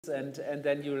and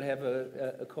then you'll have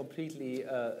a completely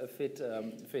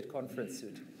fit conference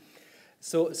suit.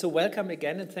 So welcome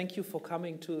again, and thank you for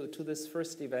coming to this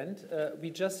first event. We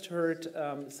just heard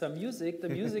some music. The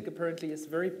music apparently is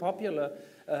very popular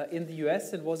in the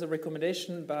US, and was a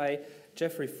recommendation by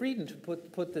Jeffrey Frieden to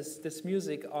put this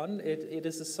music on. It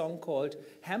is a song called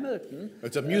Hamilton.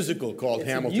 It's a musical called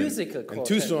Hamilton. A musical called and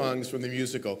two Hamilton. songs from the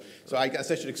musical. So I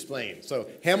guess I should explain. So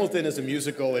Hamilton is a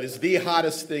musical. It is the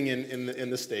hottest thing in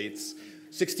the States.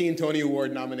 16 Tony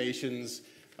Award nominations,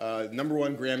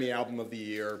 #1 Grammy album of the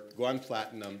year, gone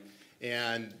platinum,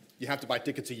 and you have to buy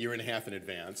tickets a year and a half in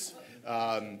advance.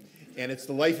 And it's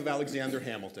the life of Alexander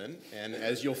Hamilton, and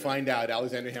as you'll find out,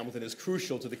 Alexander Hamilton is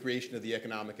crucial to the creation of the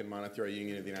economic and monetary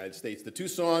union of the United States. The two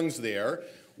songs there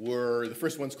were, the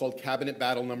first one's called Cabinet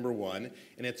Battle #1,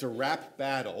 and it's a rap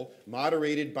battle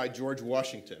moderated by George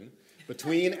Washington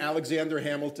between Alexander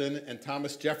Hamilton and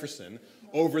Thomas Jefferson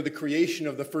over the creation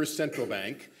of the first central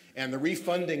bank and the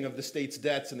refunding of the state's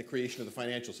debts and the creation of the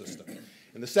financial system.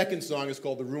 And the second song is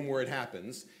called The Room Where It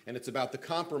Happens, and it's about the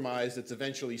compromise that's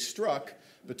eventually struck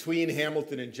between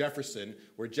Hamilton and Jefferson,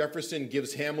 where Jefferson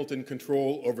gives Hamilton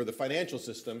control over the financial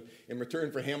system in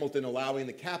return for Hamilton allowing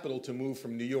the capital to move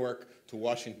from New York to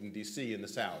Washington, D.C. in the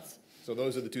South. So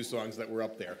those are the two songs that were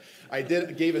up there. I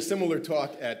gave a similar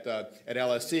talk at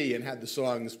LSE and had the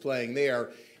songs playing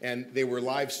there, and they were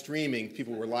live streaming.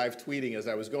 People were live tweeting as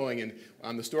I was going, and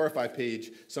on the Storify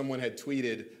page, someone had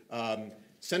tweeted,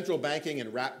 central banking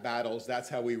and rap battles, that's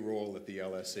how we roll at the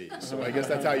LSE. So I guess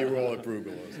that's how you roll at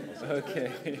Bruegel.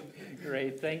 Okay,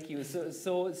 great, thank you.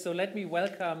 So let me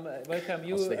welcome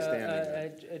you,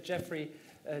 Jeffrey,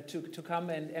 to come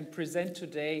and present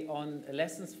today on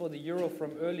lessons for the euro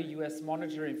from early US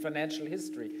monetary and financial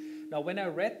history. Now, when I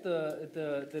read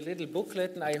the little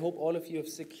booklet, and I hope all of you have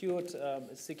secured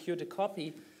a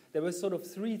copy, there were sort of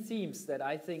three themes that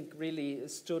I think really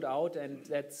stood out and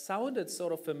that sounded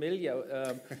sort of familiar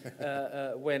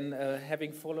when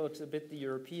having followed a bit the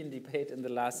European debate in the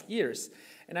last years.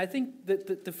 And I think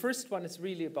that the first one is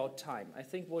really about time. I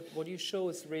think what you show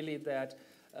is really that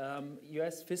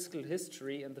US fiscal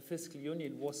history and the fiscal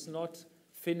union was not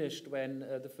finished when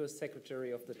the first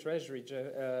Secretary of the Treasury,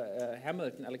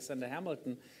 Alexander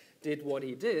Hamilton, did what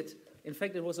he did. In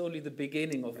fact, it was only the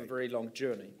beginning of a very long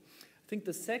journey. I think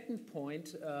the second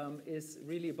point is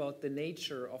really about the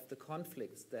nature of the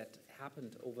conflicts that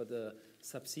happened over the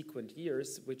subsequent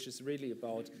years, which is really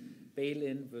about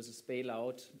bail-in versus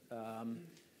bailout,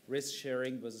 risk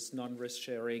sharing versus non-risk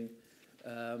sharing,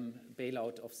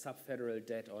 bailout of sub-federal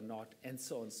debt or not, and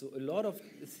so on. So a lot of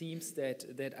themes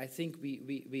that I think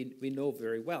we know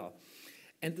very well.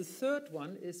 And the third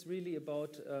one is really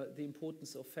about the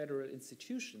importance of federal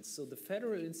institutions. So the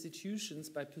federal institutions,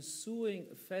 by pursuing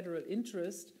a federal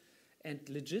interest and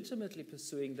legitimately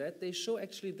pursuing that, they show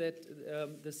actually that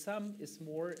the sum is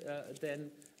more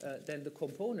than the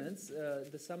components.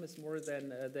 The sum is more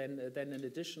than an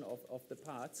addition of the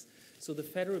parts. So the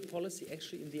federal policy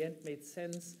actually in the end made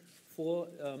sense for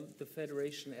the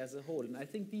federation as a whole. And I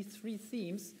think these three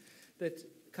themes that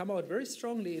come out very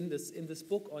strongly in this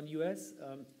book on U.S.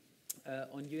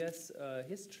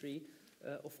 History,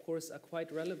 of course, are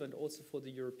quite relevant also for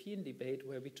the European debate,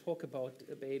 where we talk about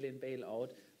bail-in,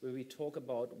 bail-out, where we talk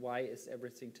about why is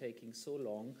everything taking so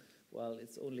long. Well,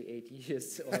 it's only 8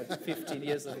 years or 15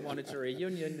 years of monetary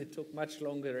union. It took much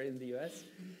longer in the U.S.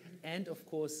 And, of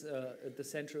course, the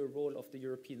central role of the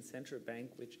European Central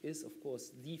Bank, which is, of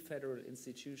course, the federal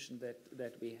institution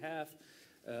that we have,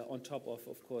 on top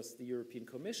of course, the European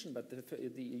Commission, but the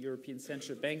European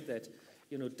Central Bank that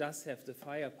does have the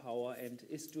firepower and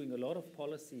is doing a lot of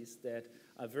policies that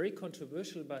are very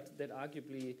controversial, but that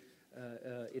arguably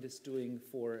it is doing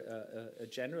for a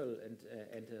general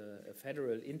and a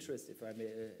federal interest,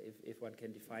 if one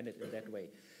can define it in that way.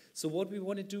 So what we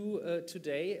want to do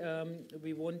today,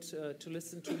 we want to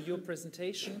listen to your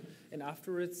presentation, and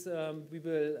afterwards we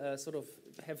will sort of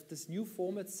have this new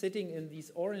format, sitting in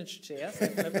these orange chairs.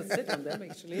 I've never sit on them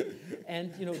actually,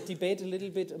 and debate a little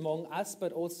bit among us,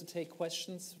 but also take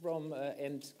questions from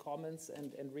and comments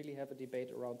and really have a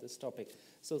debate around this topic.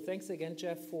 So thanks again,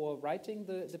 Jeff, for writing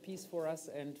the piece for us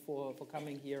and for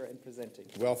coming here and presenting.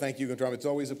 Well, thank you, Guntram. It's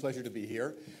always a pleasure to be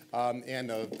here,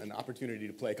 and an opportunity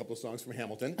to play a couple of songs from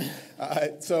Hamilton.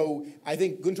 So I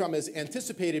think Guntram has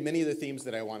anticipated many of the themes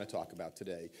that I want to talk about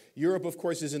today. Europe, of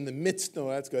course, is in the midst. No,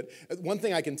 that's good. One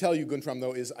thing I can tell you, Guntram,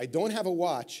 though, is I don't have a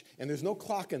watch, and there's no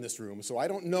clock in this room, so I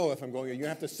don't know if I'm going. You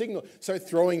have to start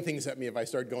throwing things at me if I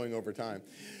start going over time.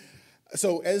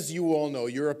 So as you all know,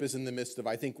 Europe is in the midst of,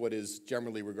 I think, what is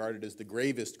generally regarded as the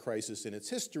gravest crisis in its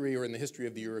history or in the history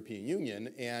of the European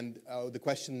Union. And the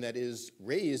question that is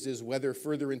raised is whether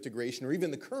further integration or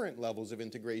even the current levels of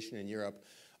integration in Europe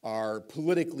are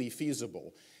politically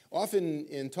feasible. Often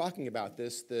in talking about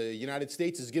this, the United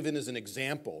States is given as an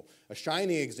example, a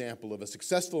shining example of a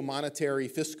successful monetary,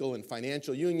 fiscal, and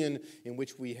financial union in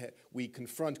which we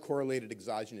confront correlated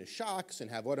exogenous shocks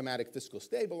and have automatic fiscal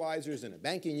stabilizers and a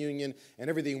banking union, and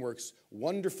everything works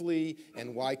wonderfully,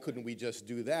 and why couldn't we just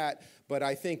do that? But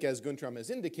I think, as Guntram has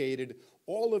indicated,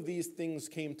 all of these things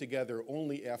came together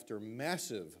only after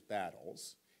massive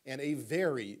battles and a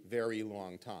very, very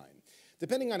long time.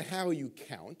 Depending on how you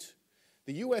count,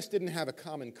 the U.S. didn't have a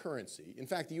common currency. In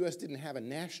fact, the U.S. didn't have a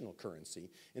national currency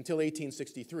until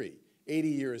 1863, 80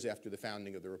 years after the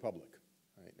founding of the Republic.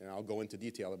 Right? And I'll go into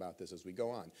detail about this as we go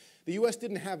on. The U.S.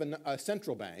 didn't have a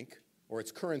central bank, or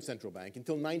its current central bank,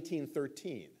 until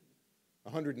 1913,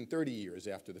 130 years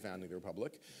after the founding of the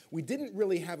Republic. We didn't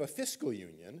really have a fiscal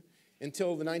union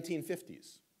until the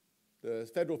 1950s. The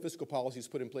federal fiscal policies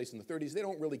put in place in the 30s, they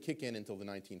don't really kick in until the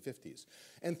 1950s.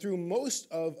 And through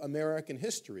most of American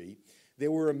history, there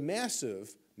were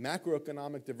massive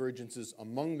macroeconomic divergences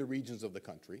among the regions of the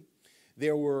country.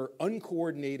 There were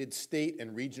uncoordinated state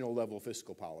and regional level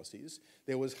fiscal policies.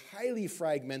 There was highly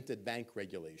fragmented bank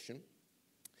regulation.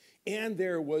 And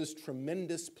there was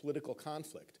tremendous political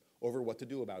conflict over what to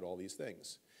do about all these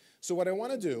things. So what I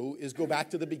want to do is go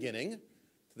back to the beginning, to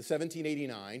the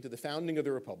 1789, to the founding of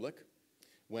the Republic,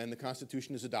 when the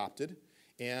Constitution is adopted,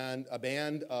 and a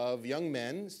band of young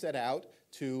men set out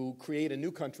to create a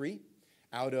new country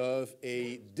out of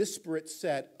a disparate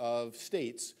set of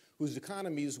states whose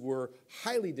economies were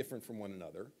highly different from one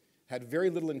another, had very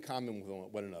little in common with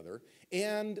one another,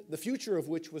 and the future of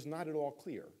which was not at all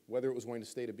clear, whether it was going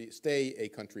to stay a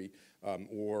country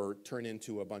or turn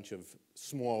into a bunch of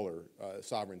smaller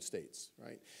sovereign states,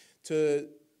 right? To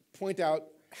point out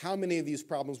how many of these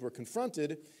problems were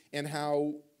confronted and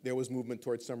how there was movement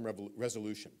towards some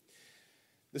resolution.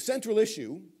 The central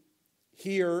issue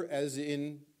here, as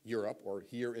in Europe, or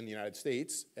here in the United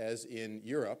States, as in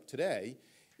Europe today,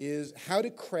 is how to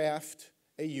craft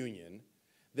a union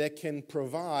that can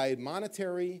provide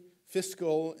monetary,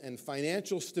 fiscal, and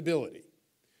financial stability.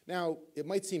 Now, it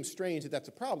might seem strange that that's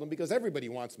a problem because everybody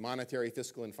wants monetary,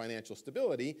 fiscal, and financial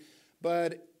stability,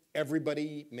 but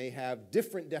everybody may have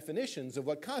different definitions of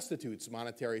what constitutes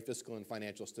monetary, fiscal, and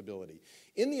financial stability.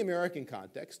 In the American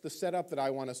context, the setup that I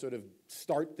want to sort of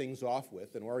start things off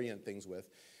with and orient things with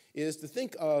is to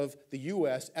think of the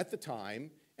U.S. at the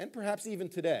time, and perhaps even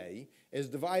today, as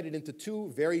divided into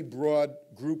two very broad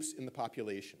groups in the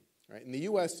population. Right? In the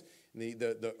U.S.,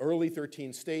 the early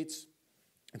 13 states,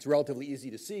 it's relatively easy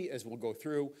to see as we'll go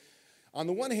through. On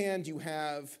the one hand, you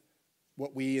have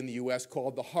what we in the U.S.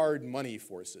 call the hard money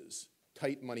forces,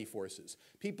 tight money forces.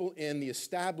 People in the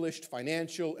established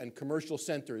financial and commercial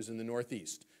centers in the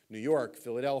Northeast, New York,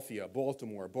 Philadelphia,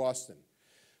 Baltimore, Boston,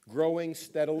 growing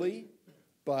steadily,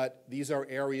 but these are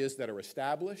areas that are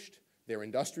established, they're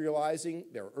industrializing,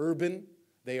 they're urban,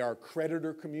 they are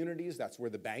creditor communities, that's where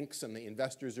the banks and the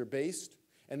investors are based,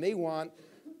 and they want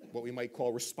what we might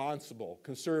call responsible,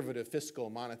 conservative, fiscal,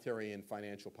 monetary, and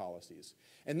financial policies.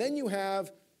 And then you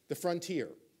have the frontier.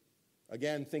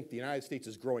 Again, think the United States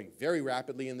is growing very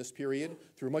rapidly in this period.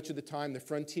 Through much of the time, the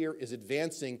frontier is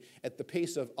advancing at the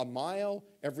pace of a mile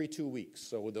every 2 weeks.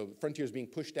 So the frontier is being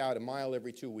pushed out a mile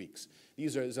every 2 weeks.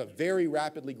 This is a very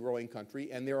rapidly growing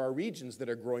country, and there are regions that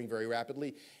are growing very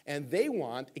rapidly, and they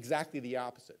want exactly the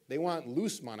opposite. They want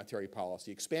loose monetary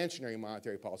policy, expansionary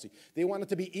monetary policy. They want it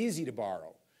to be easy to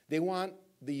borrow. They want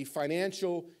the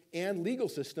financial and legal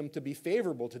system to be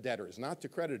favorable to debtors, not to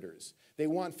creditors. They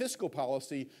want fiscal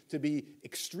policy to be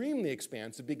extremely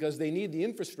expansive because they need the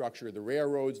infrastructure, the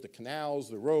railroads, the canals,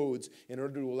 the roads, in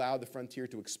order to allow the frontier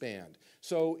to expand.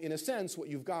 So in a sense, what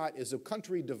you've got is a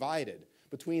country divided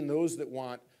between those that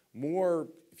want more,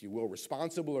 if you will,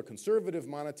 responsible or conservative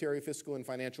monetary, fiscal, and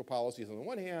financial policies on the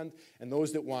one hand, and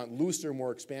those that want looser,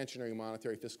 more expansionary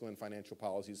monetary, fiscal, and financial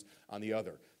policies on the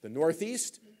other. The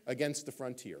Northeast against the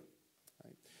frontier.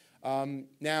 Right?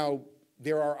 Now,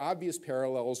 there are obvious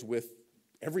parallels with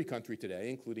every country today,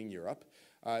 including Europe.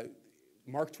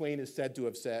 Mark Twain is said to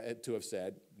have said,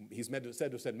 he's said to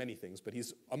have said many things, but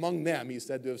among them, he's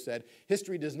said to have said,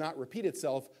 history does not repeat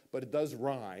itself, but it does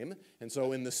rhyme. And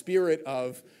so in the spirit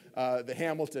of the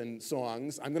Hamilton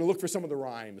songs, I'm going to look for some of the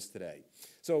rhymes today.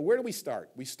 So where do we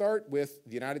start? We start with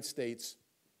the United States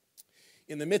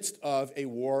in the midst of a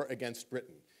war against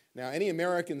Britain. Now, any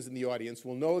Americans in the audience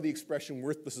will know the expression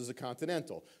worthless as a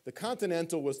continental. The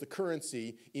continental was the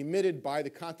currency emitted by the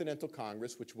Continental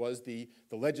Congress, which was the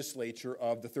legislature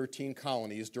of the 13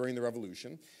 colonies during the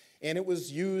Revolution. And it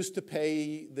was used to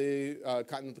pay the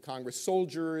Continental Congress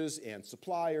soldiers and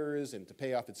suppliers and to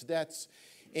pay off its debts.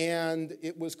 And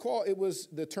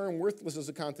the term worthless as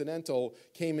a continental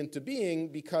came into being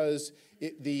because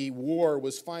the war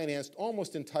was financed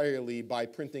almost entirely by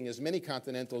printing as many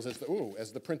continentals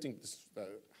as the printing,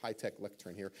 high-tech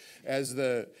lectern here, as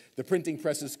the printing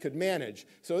presses could manage.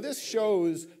 So this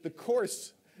shows the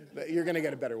course. You're going to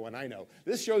get a better one, I know.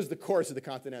 This shows the course of the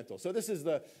continental. So this is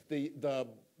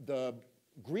the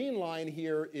green line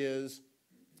here is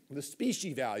the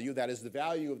specie value, that is the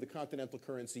value of the continental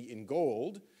currency in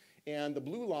gold, and the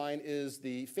blue line is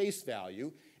the face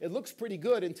value. It looks pretty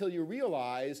good until you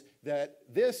realize that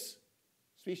this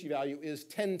specie value is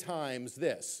 10 times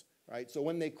this, right? So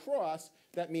when they cross,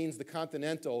 that means the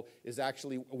continental is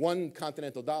actually, one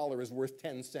continental dollar is worth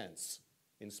 10 cents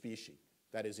in specie,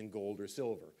 that is in gold or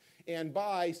silver. And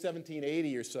by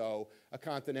 1780 or so,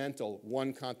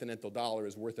 one continental dollar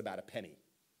is worth about a penny.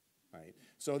 Right?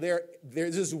 So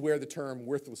this is where the term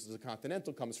worthless as a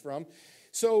continental comes from.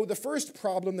 So the first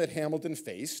problem that Hamilton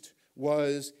faced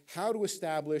was how to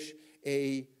establish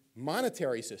a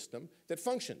monetary system that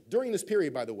functioned. During this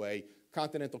period, by the way,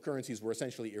 continental currencies were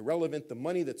essentially irrelevant. The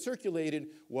money that circulated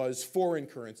was foreign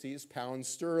currencies, pounds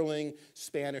sterling,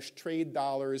 Spanish trade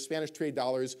dollars,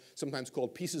 sometimes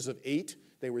called pieces of 8.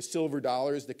 They were silver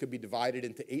dollars that could be divided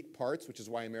into 8 parts, which is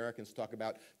why Americans talk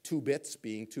about 2 bits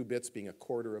being a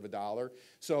quarter of a dollar.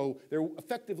 So there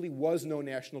effectively was no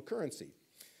national currency.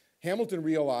 Hamilton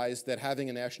realized that having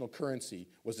a national currency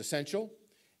was essential,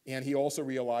 and he also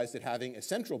realized that having a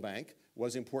central bank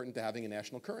was important to having a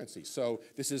national currency. So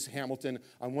this is Hamilton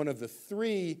on one of the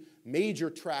 3 major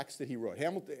tracts that he wrote.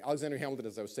 Alexander Hamilton,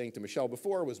 as I was saying to Michelle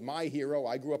before, was my hero.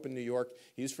 I grew up in New York.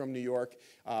 He's from New York.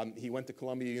 He went to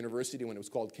Columbia University when it was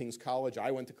called King's College.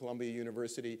 I went to Columbia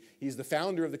University. He's the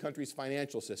founder of the country's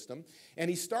financial system. And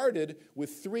he started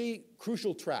with 3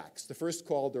 crucial tracts. The first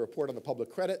called the Report on the Public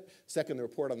Credit, second the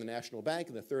Report on the National Bank,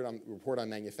 and the third Report on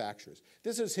Manufacturers.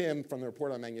 This is him from the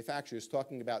Report on Manufacturers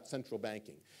talking about central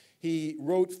banking. He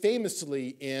wrote famously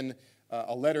in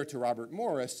a letter to Robert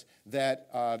Morris that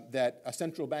a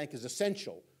central bank is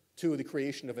essential to the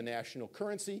creation of a national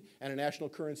currency, and a national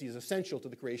currency is essential to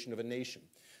the creation of a nation.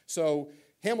 So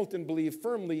Hamilton believed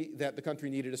firmly that the country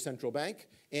needed a central bank,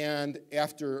 and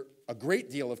after a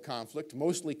great deal of conflict,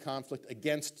 mostly conflict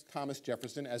against Thomas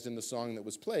Jefferson, as in the song that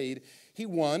was played, he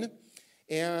won,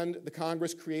 and the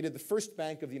Congress created the first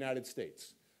Bank of the United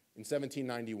States in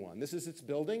 1791. This is its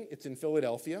building. It's in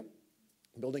Philadelphia.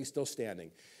 The building's still standing.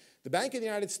 The Bank of the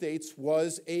United States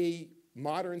was a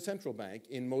modern central bank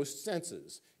in most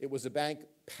senses. It was a bank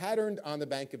patterned on the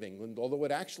Bank of England, although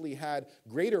it actually had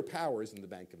greater powers than the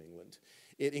Bank of England.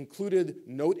 It included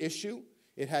note issue.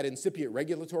 It had incipient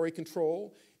regulatory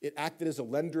control. It acted as a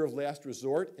lender of last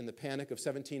resort in the Panic of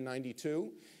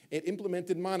 1792. It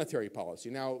implemented monetary policy.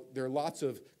 Now, there are lots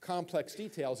of complex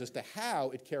details as to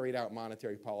how it carried out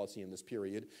monetary policy in this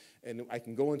period, and I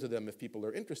can go into them if people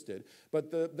are interested.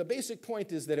 But the basic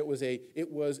point is that it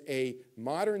was a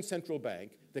modern central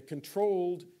bank that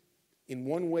controlled, in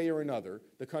one way or another,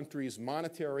 the country's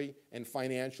monetary and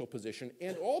financial position,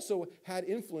 and also had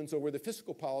influence over the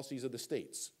fiscal policies of the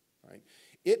states. Right?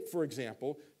 It, for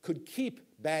example, could keep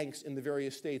banks in the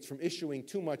various states from issuing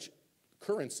too much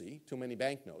currency, too many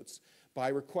banknotes, by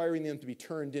requiring them to be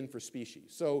turned in for specie.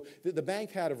 So the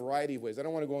bank had a variety of ways. I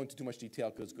don't want to go into too much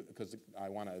detail because I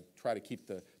want to try to keep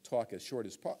the talk as short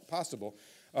as possible.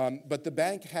 But the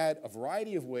bank had a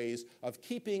variety of ways of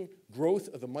keeping growth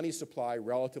of the money supply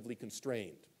relatively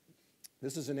constrained.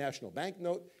 This is a national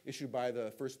banknote issued by the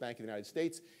first Bank of the United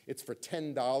States. It's for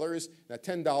 $10. Now,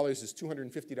 $10 is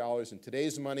 $250 in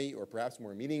today's money, or perhaps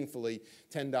more meaningfully,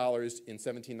 $10 in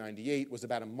 1798 was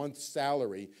about a month's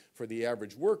salary for the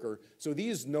average worker. So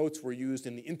these notes were used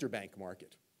in the interbank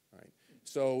market. Right?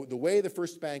 So the way the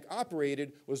first bank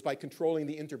operated was by controlling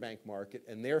the interbank market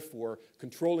and therefore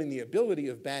controlling the ability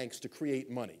of banks to create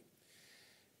money.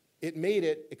 It made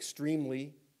it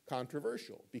extremely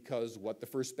controversial because what the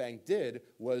first bank did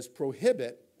was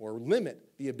prohibit or limit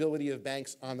the ability of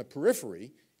banks on the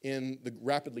periphery in the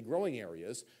rapidly growing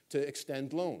areas to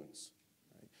extend loans.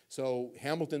 Right? So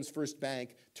Hamilton's first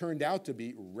bank turned out to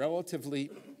be relatively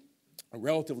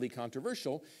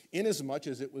controversial inasmuch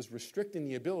as it was restricting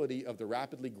the ability of the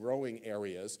rapidly growing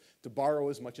areas to borrow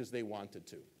as much as they wanted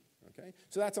to. Okay?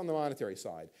 So that's on the monetary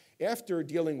side. After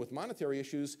dealing with monetary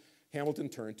issues, Hamilton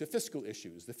turned to fiscal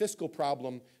issues. The fiscal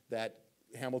problem that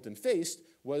Hamilton faced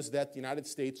was that the United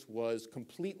States was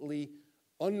completely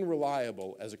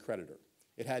unreliable as a creditor.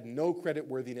 It had no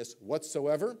creditworthiness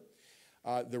whatsoever.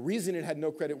 The reason it had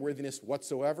no creditworthiness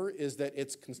whatsoever is that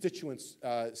its constituent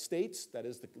states, that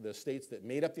is the states that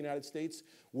made up the United States,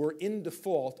 were in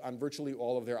default on virtually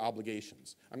all of their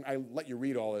obligations. I let you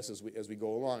read all this as we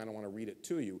go along. I don't want to read it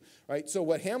to you. Right? So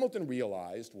what Hamilton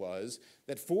realized was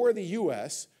that for the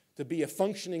U.S. to be a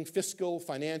functioning fiscal,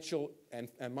 financial, and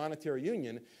monetary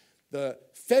union, the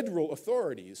federal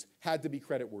authorities had to be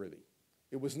creditworthy.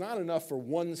 It was not enough for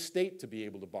one state to be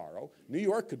able to borrow. New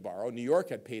York could borrow. New York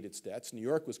had paid its debts. New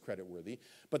York was creditworthy.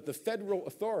 But the federal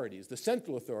authorities, the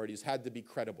central authorities, had to be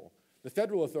credible. The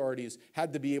federal authorities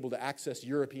had to be able to access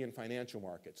European financial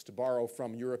markets, to borrow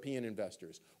from European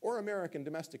investors or American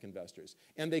domestic investors,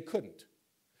 and they couldn't.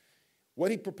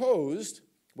 What he proposed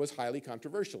was highly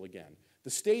controversial again. The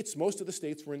states, most of the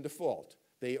states were in default.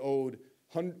 They owed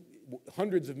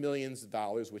hundreds of millions of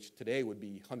dollars, which today would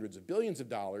be hundreds of billions of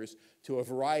dollars, to a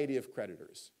variety of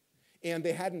creditors. And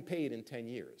they hadn't paid in 10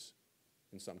 years,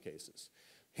 in some cases.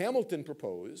 Hamilton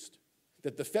proposed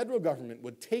that the federal government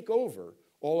would take over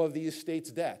all of these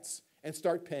states' debts and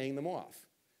start paying them off.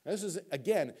 Now, this is,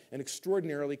 again, an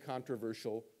extraordinarily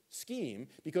controversial scheme,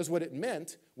 because what it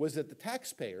meant was that the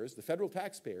taxpayers, the federal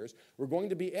taxpayers, were going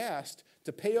to be asked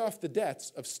to pay off the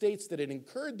debts of states that had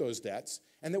incurred those debts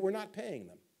and that were not paying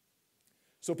them.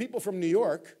 So people from New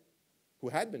York, who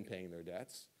had been paying their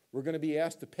debts, were going to be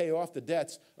asked to pay off the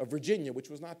debts of Virginia, which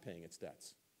was not paying its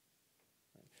debts.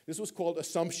 This was called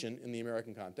assumption in the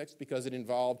American context because it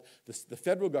involved the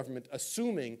federal government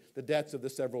assuming the debts of the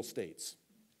several states.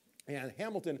 And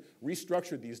Hamilton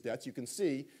restructured these debts. You can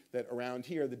see that around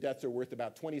here the debts are worth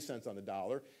about 20 cents on the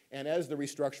dollar. And as the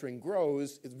restructuring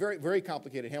grows, it's very, very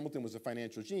complicated. Hamilton was a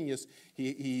financial genius.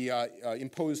 He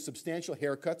imposed substantial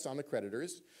haircuts on the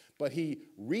creditors, but he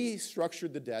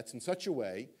restructured the debts in such a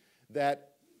way that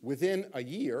within a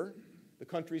year, the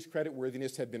country's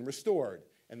creditworthiness had been restored.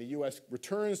 And the U.S.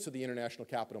 returns to the international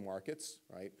capital markets,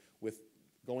 right, with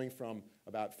going from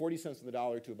about 40 cents on the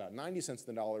dollar to about 90 cents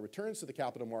on the dollar, returns to the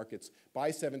capital markets by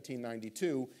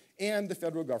 1792, and the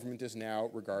federal government is now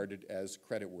regarded as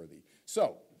creditworthy.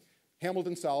 So,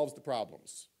 Hamilton solves the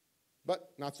problems, but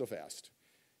not so fast.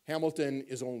 Hamilton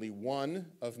is only one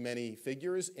of many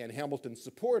figures, and Hamilton's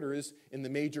supporters in the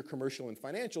major commercial and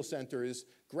financial centers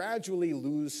gradually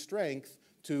lose strength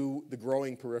to the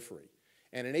growing periphery.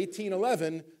 And in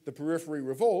 1811, the periphery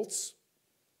revolts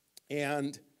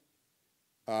and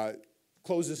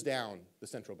closes down the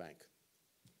central bank.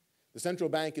 The central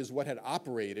bank is what had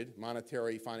operated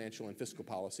monetary, financial, and fiscal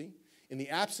policy. In the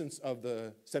absence of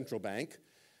the central bank,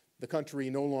 the country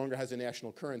no longer has a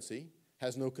national currency,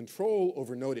 has no control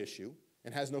over note issue,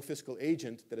 and has no fiscal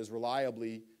agent that is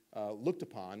reliably looked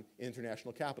upon in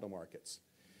international capital markets.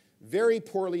 Very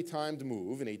poorly timed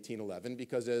move in 1811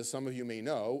 because, as some of you may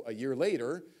know, a year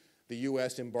later, the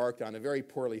U.S. embarked on a very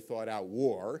poorly thought out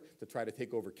war to try to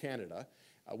take over Canada,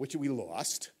 which we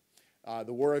lost,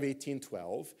 the War of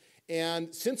 1812.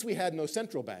 And since we had no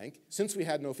central bank, since we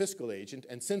had no fiscal agent,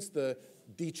 and since the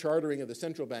dechartering of the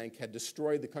central bank had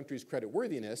destroyed the country's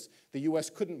creditworthiness, the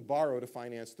U.S. couldn't borrow to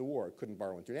finance the war. It couldn't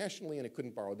borrow internationally, and it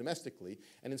couldn't borrow domestically,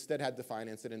 and instead had to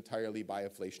finance it entirely by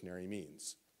inflationary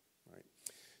means. Right?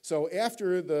 So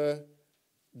after the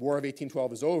War of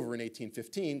 1812 is over in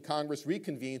 1815, Congress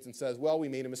reconvenes and says, well, we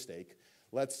made a mistake.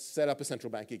 Let's set up a central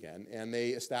bank again. And they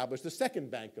established the second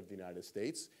bank of the United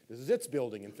States. This is its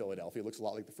building in Philadelphia. It looks a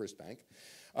lot like the first bank.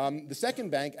 The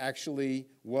second bank actually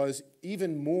was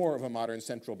even more of a modern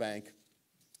central bank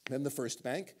than the first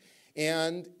bank.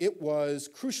 And it was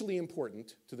crucially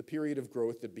important to the period of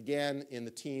growth that began in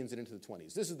the teens and into the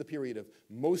 20s. This is the period of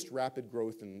most rapid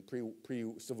growth in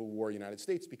pre-Civil War United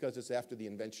States because it's after the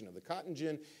invention of the cotton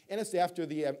gin and it's after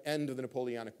the end of the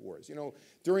Napoleonic Wars. You know,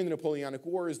 during the Napoleonic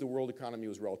Wars, the world economy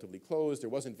was relatively closed. There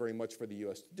wasn't very much for the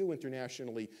U.S. to do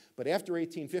internationally. But after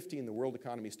 1815, the world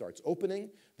economy starts opening.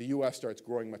 The U.S. starts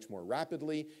growing much more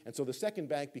rapidly. And so the second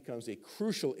bank becomes a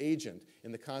crucial agent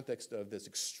in the context of this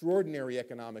extraordinary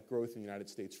economic growth in the United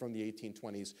States from the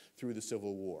 1820s through the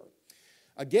Civil War.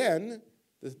 Again,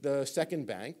 the second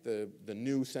bank, the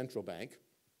new central bank,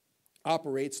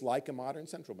 operates like a modern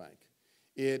central bank.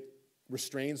 It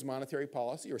restrains monetary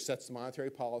policy or sets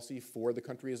monetary policy for the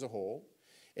country as a whole.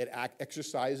 It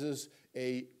exercises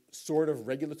a sort of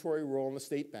regulatory role in the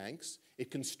state banks. It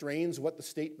constrains what the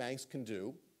state banks can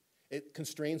do. It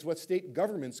constrains what state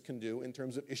governments can do in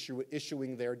terms of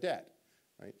issuing their debt.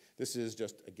 Right? This is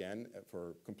just, again,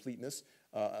 for completeness,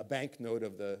 a banknote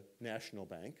of the National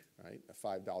Bank, right? A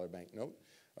 $5 banknote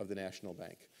of the National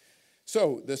Bank.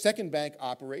 So the second bank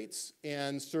operates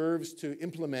and serves to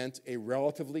implement a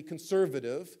relatively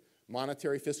conservative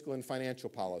monetary, fiscal, and financial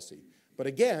policy. But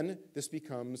again, this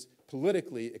becomes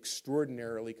politically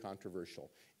extraordinarily controversial.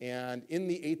 And in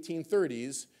the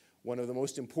 1830s, one of the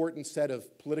most important set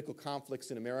of political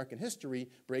conflicts in American history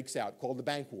breaks out, called the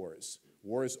Bank Wars,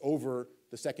 wars over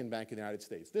the second bank of the United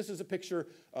States. This is a picture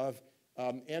of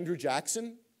Andrew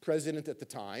Jackson, president at the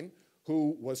time,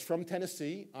 who was from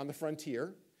Tennessee on the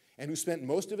frontier, and who spent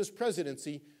most of his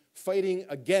presidency fighting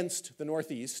against the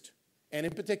Northeast, and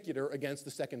in particular against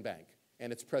the second bank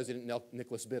and its president,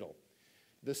 Nicholas Biddle.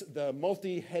 The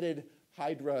multi-headed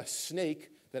Hydra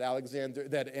snake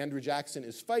that Andrew Jackson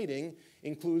is fighting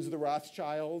includes the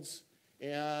Rothschilds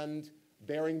and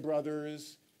Baring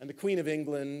Brothers and the Queen of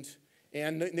England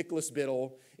and Nicholas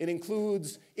Biddle. It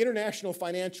includes international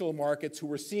financial markets who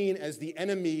were seen as the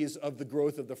enemies of the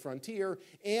growth of the frontier,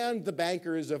 and the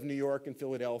bankers of New York and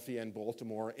Philadelphia and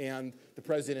Baltimore, and the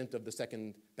president of the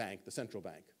second bank, the central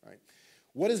bank. Right?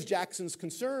 What is Jackson's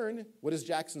concern? What is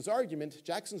Jackson's argument?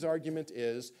 Jackson's argument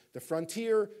is the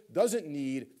frontier doesn't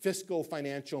need fiscal,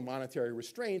 financial, monetary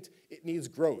restraint. It needs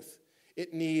growth.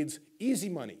 It needs easy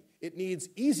money. It needs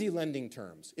easy lending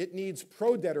terms. It needs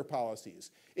pro-debtor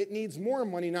policies. It needs more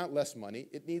money, not less money.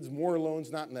 It needs more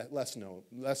loans, not less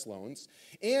loans.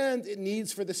 And it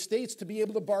needs for the states to be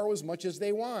able to borrow as much as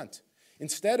they want.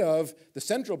 Instead of the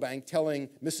central bank telling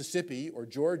Mississippi or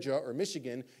Georgia or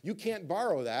Michigan, you can't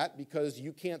borrow that because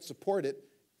you can't support it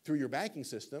through your banking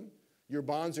system. Your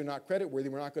bonds are not creditworthy.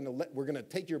 We're going to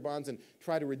take your bonds and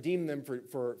try to redeem them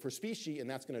for specie, and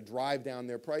that's going to drive down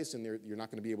their price, and you're not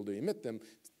going to be able to emit them.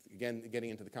 Again, getting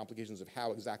into the complications of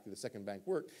how exactly the second bank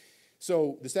worked.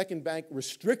 So the second bank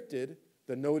restricted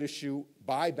the note issue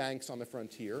by banks on the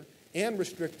frontier and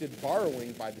restricted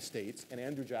borrowing by the states. And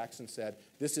Andrew Jackson said,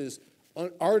 this is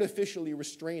artificially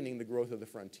restraining the growth of the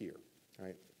frontier.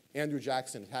 Right? Andrew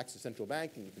Jackson attacks the central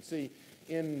bank, and you can see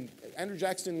Andrew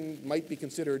Jackson might be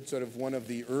considered sort of one of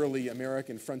the early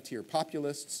American frontier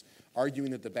populists,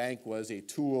 arguing that the bank was a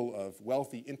tool of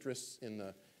wealthy interests in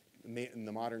the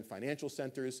modern financial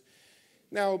centers.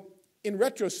 Now, in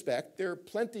retrospect, there are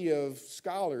plenty of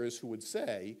scholars who would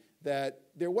say that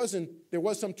there was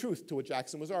some truth to what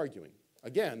Jackson was arguing.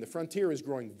 Again, the frontier is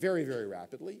growing very, very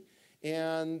rapidly,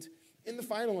 and in the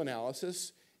final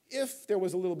analysis, if there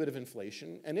was a little bit of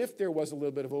inflation, and if there was a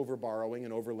little bit of overborrowing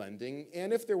and overlending,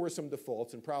 and if there were some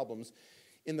defaults and problems,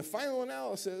 in the final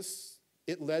analysis,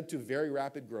 it led to very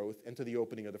rapid growth and to the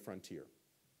opening of the frontier.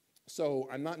 So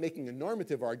I'm not making a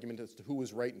normative argument as to who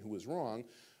was right and who was wrong,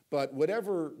 but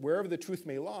wherever the truth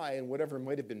may lie and whatever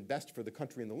might have been best for the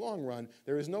country in the long run,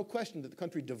 there is no question that the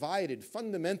country divided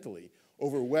fundamentally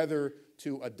over whether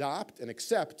to adopt and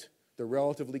accept the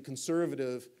relatively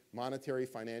conservative monetary,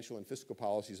 financial, and fiscal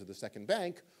policies of the second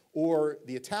bank, or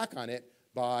the attack on it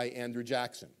by Andrew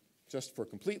Jackson. Just for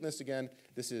completeness again,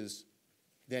 this is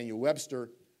Daniel Webster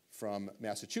from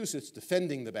Massachusetts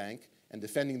defending the bank and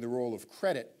defending the role of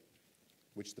credit,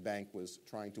 which the bank was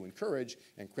trying to encourage,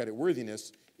 and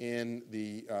creditworthiness in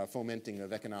the fomenting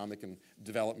of economic and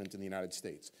development in the United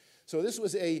States. So this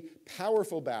was a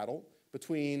powerful battle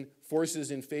between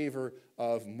forces in favor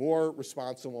of more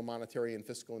responsible monetary and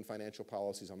fiscal and financial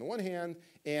policies on the one hand,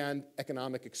 and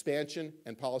economic expansion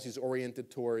and policies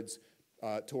oriented towards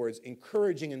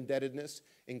encouraging indebtedness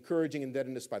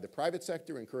by the private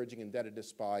sector, encouraging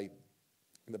indebtedness by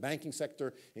the banking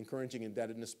sector, encouraging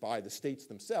indebtedness by the states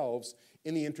themselves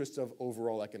in the interests of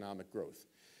overall economic growth.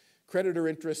 Creditor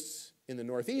interests in the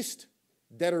Northeast,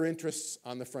 debtor interests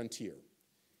on the frontier.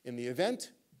 In the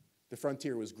event, the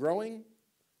frontier was growing.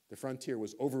 The frontier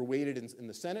was overweighted in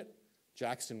the Senate.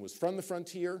 Jackson was from the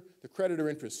frontier. The creditor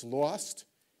interests lost.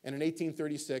 And in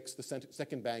 1836, the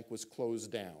second bank was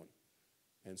closed down.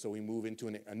 And so we move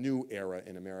into a new era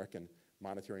in American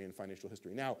monetary and financial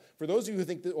history. Now, for those of you who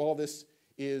think that all this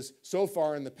is so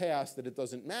far in the past that it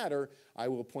doesn't matter, I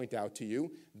will point out to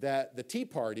you that the Tea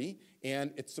Party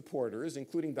and its supporters,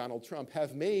 including Donald Trump,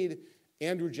 have made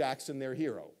Andrew Jackson their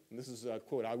hero. And this is a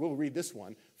quote. I will read this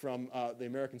one from the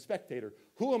American Spectator.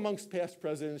 Who amongst past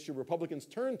presidents should Republicans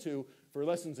turn to for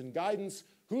lessons and guidance?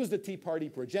 Who's the Tea Party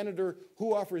progenitor?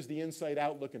 Who offers the insight,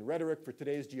 outlook, and rhetoric for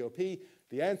today's GOP?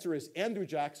 The answer is Andrew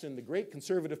Jackson, the great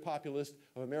conservative populist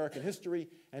of American history,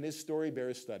 and his story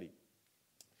bears study.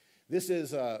 This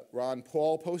is a Ron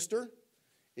Paul poster.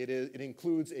 It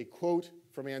includes a quote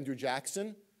from Andrew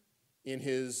Jackson in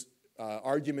his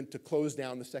argument to close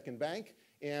down the second bank,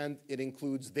 and it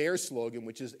includes their slogan,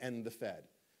 which is "End the Fed."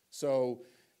 So,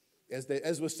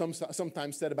 as was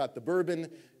sometimes said about the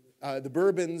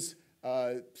Bourbons,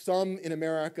 some in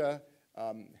America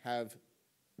have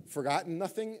forgotten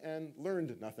nothing and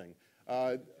learned nothing.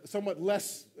 Somewhat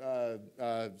less sort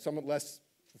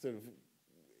of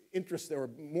interesting, or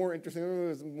more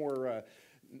interesting, more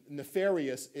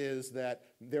nefarious, is that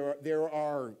there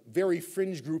are very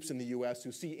fringe groups in the U.S.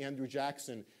 who see Andrew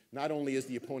Jackson not only as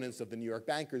the opponents of the New York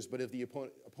bankers, but as the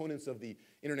opponents of the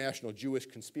international Jewish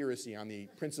conspiracy on the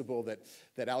principle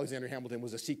that Alexander Hamilton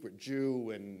was a secret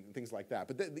Jew and things like that.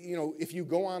 But if you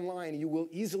go online, you will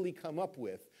easily come up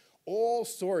with all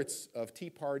sorts of Tea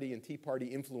Party and Tea Party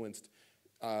influenced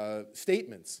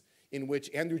statements in which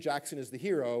Andrew Jackson is the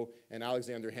hero and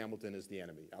Alexander Hamilton is the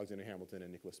enemy. Alexander Hamilton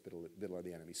and Nicholas Biddle are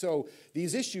the enemy. So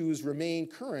these issues remain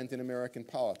current in American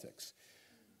politics.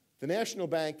 The National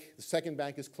Bank, the second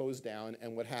bank, is closed down,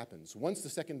 and what happens? Once the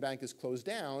second bank is closed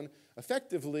down,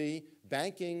 effectively,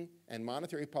 banking and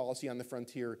monetary policy on the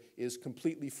frontier is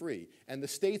completely free, and the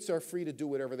states are free to do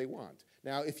whatever they want.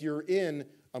 Now, if you're in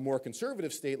a more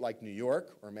conservative state like New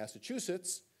York or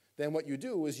Massachusetts, then what you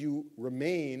do is you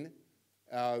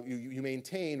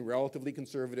maintain relatively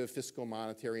conservative fiscal,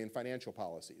 monetary, and financial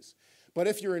policies. But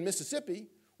if you're in Mississippi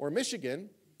or Michigan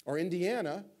or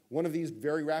Indiana, one of these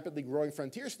very rapidly growing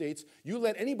frontier states, you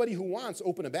let anybody who wants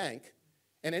open a bank,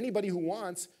 and anybody who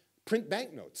wants print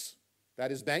banknotes.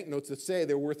 That is, banknotes that say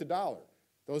they're worth $1.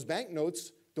 Those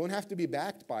banknotes don't have to be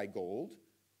backed by gold.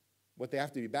 What they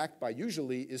have to be backed by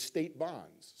usually is state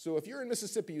bonds. So if you're in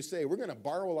Mississippi, you say, we're going to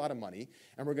borrow a lot of money,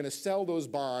 and we're going to sell those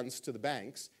bonds to the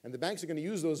banks, and the banks are going to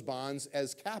use those bonds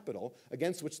as capital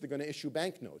against which they're going to issue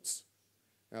banknotes.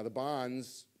 Now, the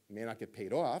bonds may not get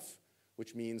paid off,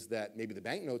 which means that maybe the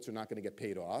banknotes are not going to get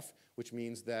paid off, which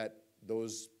means that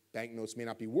those banknotes may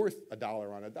not be worth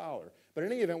 $1 on $1. But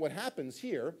in any event, what happens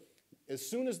here, as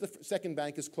soon as the second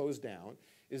bank is closed down,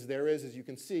 is there is, as you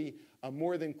can see, a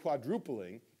more than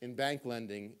quadrupling in bank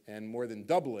lending and more than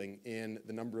doubling in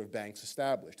the number of banks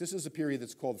established. This is a period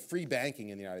that's called free banking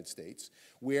in the United States,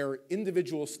 where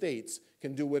individual states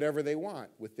can do whatever they want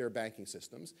with their banking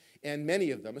systems, and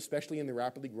many of them, especially in the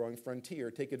rapidly growing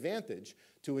frontier, take advantage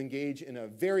to engage in a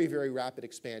very, very rapid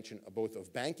expansion of both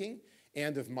of banking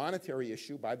and of monetary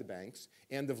issue by the banks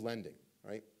and of lending,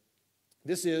 right?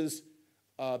 This is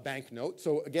banknote.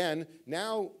 So again,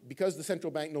 now, because the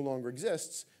central bank no longer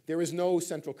exists, there is no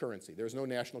central currency. There is no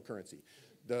national currency.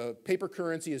 The paper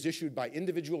currency is issued by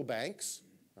individual banks,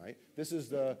 right? This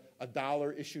is a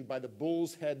dollar issued by the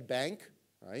Bull's Head Bank,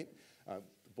 right?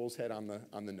 Bull's Head on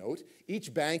the note.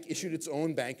 Each bank issued its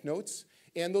own banknotes,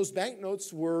 and those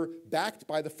banknotes were backed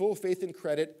by the full faith and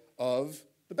credit of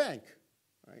the bank,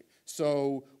 right?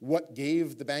 So what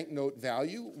gave the banknote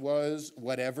value was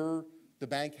whatever the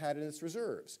bank had in its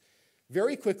reserves.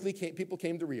 Very quickly, people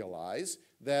came to realize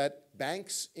that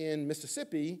banks in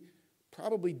Mississippi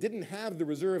probably didn't have the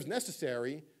reserves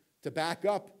necessary to back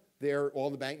up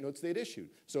all the banknotes they'd issued.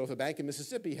 So if a bank in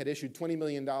Mississippi had issued $20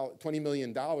 million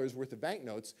worth of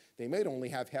banknotes, they might only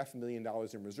have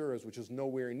 $500,000 in reserves, which is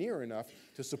nowhere near enough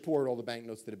to support all the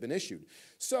banknotes that have been issued.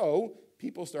 So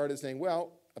people started saying,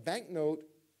 well, a banknote,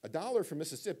 $1 from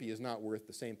Mississippi is not worth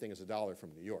the same thing as $1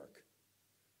 from New York.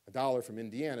 $1 from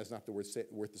Indiana is not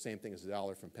worth the same thing as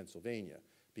 $1 from Pennsylvania,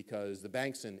 because the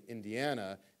banks in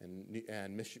Indiana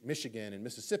and Michigan and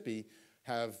Mississippi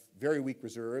have very weak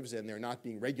reserves, and they're not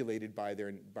being regulated by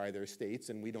their states,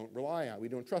 and we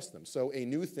don't trust them. So a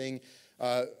new thing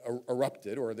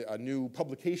erupted, or a new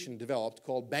publication developed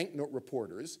called Banknote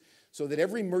Reporters, so that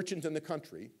every merchant in the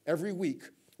country, every week,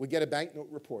 would get a banknote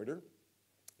reporter,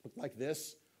 look like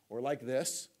this or like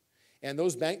this, and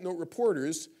those banknote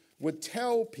reporters would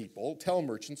tell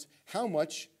merchants, how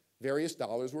much various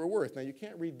dollars were worth. Now, you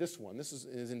can't read this one. This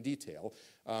is in detail.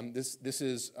 This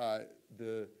is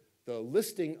the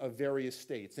listing of various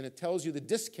states, and it tells you the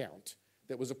discount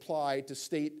that was applied to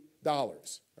state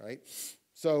dollars, right?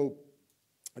 So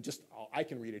I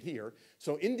can read it here.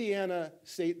 So Indiana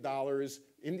state dollars,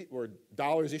 or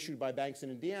dollars issued by banks in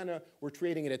Indiana, were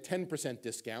trading at a 10%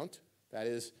 discount. That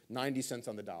is 90 cents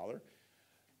on the dollar.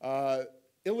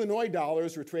 Illinois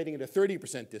dollars were trading at a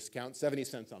 30% discount, 70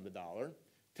 cents on the dollar.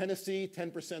 Tennessee,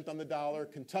 10% on the dollar.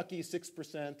 Kentucky,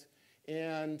 6%.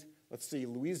 And let's see,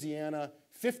 Louisiana,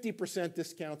 50%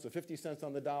 discount, so 50 cents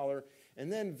on the dollar.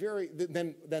 And then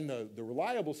the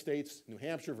reliable states, New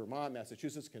Hampshire, Vermont,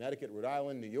 Massachusetts, Connecticut, Rhode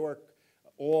Island, New York,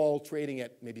 all trading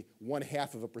at maybe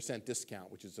 0.5%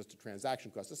 discount, which is just a transaction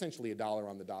cost, essentially $1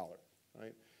 on the dollar,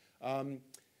 right?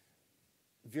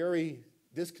 Very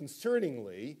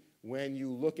disconcertingly, when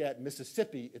you look at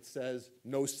Mississippi, it says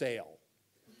no sale.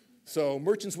 So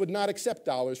merchants would not accept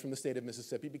dollars from the state of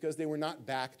Mississippi because they were not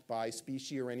backed by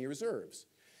specie or any reserves.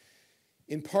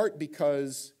 In part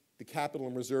because the capital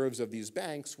and reserves of these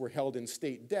banks were held in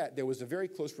state debt, there was a very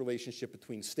close relationship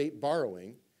between state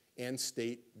borrowing and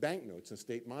state banknotes and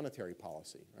state monetary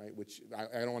policy, right? Which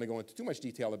I don't want to go into too much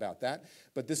detail about that,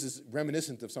 but this is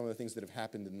reminiscent of some of the things that have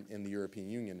happened in the European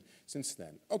Union since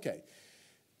then. Okay.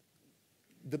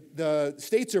 The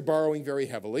states are borrowing very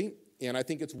heavily, and I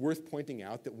think it's worth pointing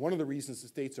out that one of the reasons the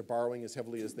states are borrowing as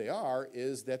heavily as they are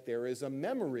is that there is a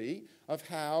memory of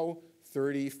how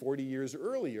 30, 40 years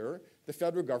earlier, the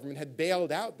federal government had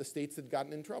bailed out the states that had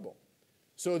gotten in trouble.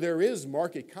 So there is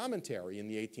market commentary in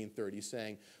the 1830s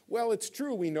saying, well, it's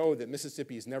true we know that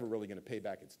Mississippi is never really going to pay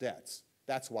back its debts.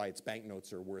 That's why its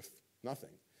banknotes are worth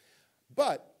nothing.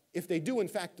 But if they do in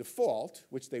fact default,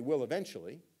 which they will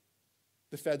eventually,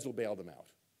 the feds will bail them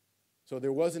out. So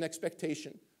there was an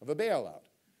expectation of a bailout.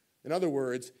 In other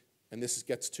words, and this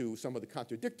gets to some of the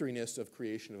contradictoriness of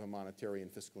creation of a monetary and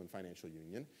fiscal and financial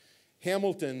union,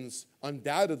 Hamilton's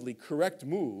undoubtedly correct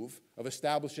move of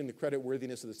establishing the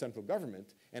creditworthiness of the central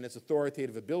government and its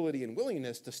authoritative ability and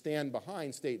willingness to stand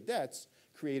behind state debts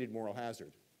created moral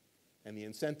hazard and the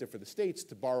incentive for the states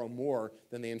to borrow more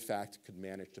than they in fact could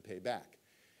manage to pay back.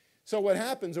 So what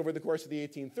happens over the course of the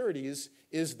 1830s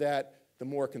is that the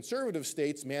more conservative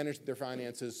states manage their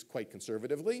finances quite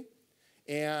conservatively,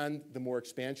 and the more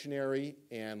expansionary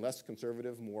and less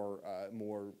conservative, more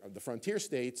of the frontier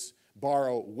states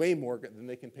borrow way more than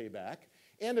they can pay back.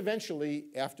 And eventually,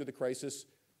 after the crisis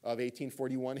of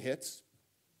 1841 hits,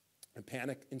 and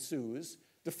panic ensues,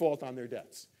 default on their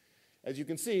debts. As you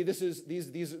can see, this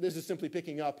is simply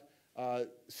picking up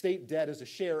state debt as a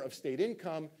share of state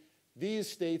income. These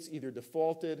states either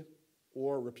defaulted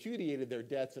or repudiated their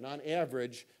debts, and on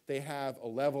average, they have a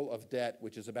level of debt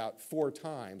which is about 4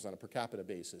 times on a per capita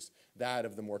basis that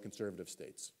of the more conservative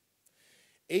states.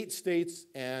 8 states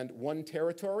and 1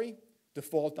 territory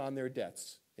default on their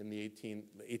debts in the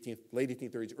late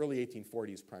 1830s, early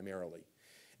 1840s primarily,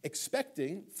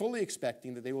 fully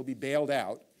expecting that they will be bailed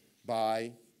out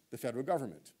by the federal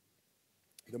government.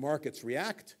 The markets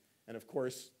react, and of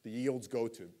course, the yields go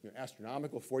to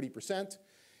astronomical 40%.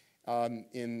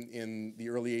 In the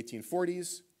early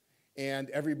 1840s,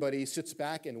 and everybody sits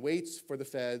back and waits for the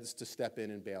feds to step in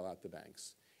and bail out the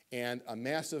banks. And a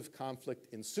massive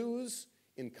conflict ensues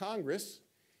in Congress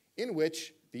in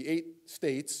which the 8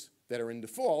 states that are in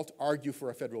default argue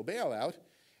for a federal bailout,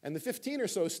 and the 15 or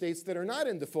so states that are not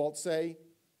in default say,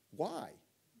 why?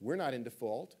 We're not in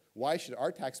default. Why should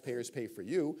our taxpayers pay for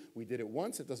you? We did it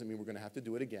once. It doesn't mean we're going to have to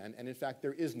do it again. And in fact,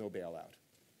 there is no bailout.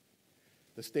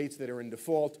 The states that are in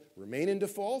default remain in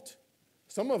default.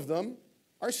 Some of them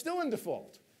are still in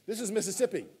default. This is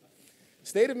Mississippi.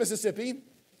 State of Mississippi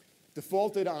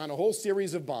defaulted on a whole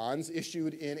series of bonds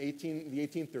issued in the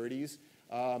 1830s,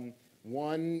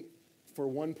 one for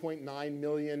 $1.9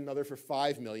 million, another for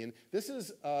 $5 million. This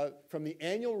is from the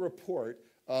annual report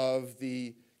of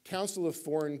the Council of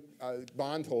Foreign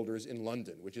Bondholders in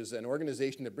London, which is an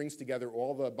organization that brings together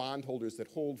all the bondholders that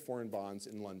hold foreign bonds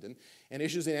in London and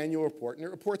issues an annual report. And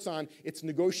it reports on its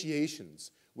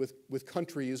negotiations with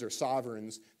countries or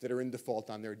sovereigns that are in default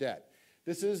on their debt.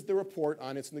 This is the report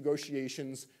on its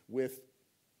negotiations with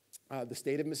the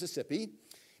state of Mississippi.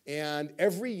 And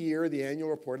every year, the annual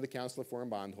report of the Council of Foreign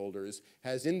Bondholders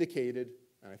has indicated,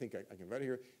 and I think I can write it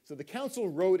here. So the council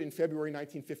wrote in February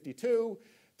 1952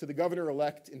 to the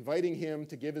governor-elect, inviting him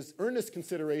to give his earnest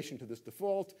consideration to this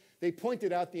default. They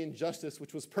pointed out the injustice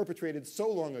which was perpetrated so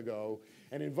long ago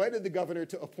and invited the governor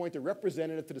to appoint a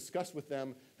representative to discuss with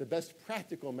them the best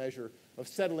practical measure of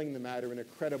settling the matter in a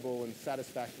credible and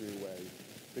satisfactory way.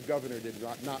 The governor did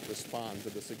not respond to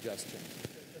the suggestion.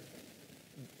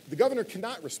 The governor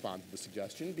cannot respond to the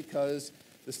suggestion because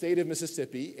the state of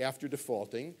Mississippi, after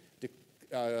defaulting,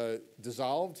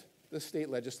 dissolved the state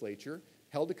legislature,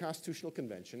 held a constitutional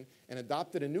convention, and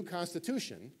adopted a new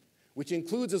constitution, which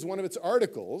includes as one of its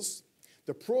articles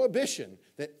the prohibition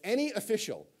that any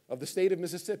official of the state of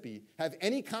Mississippi have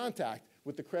any contact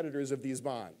with the creditors of these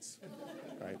bonds.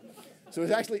 Right? So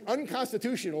it's actually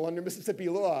unconstitutional under Mississippi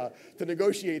law to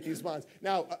negotiate these bonds.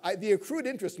 Now, the accrued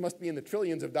interest must be in the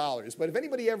trillions of dollars, but if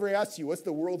anybody ever asks you what's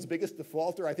the world's biggest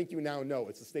defaulter, I think you now know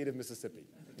it's the state of Mississippi.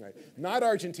 Right? Not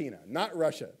Argentina, not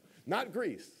Russia, not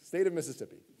Greece, state of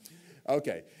Mississippi.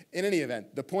 Okay, in any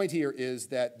event, the point here is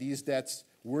that these debts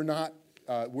were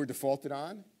defaulted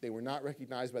on. They were not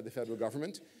recognized by the federal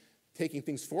government. Taking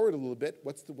things forward a little bit,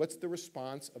 what's the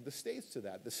response of the states to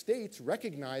that? The states,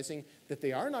 recognizing that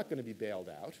they are not going to be bailed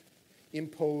out,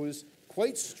 impose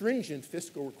quite stringent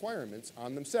fiscal requirements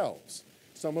on themselves.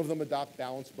 Some of them adopt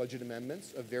balanced budget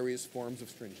amendments of various forms of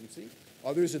stringency.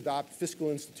 Others adopt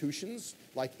fiscal institutions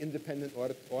like independent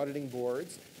auditing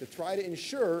boards to try to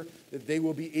ensure that they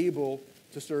will be able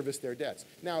to service their debts.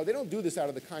 Now, they don't do this out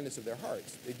of the kindness of their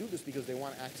hearts. They do this because they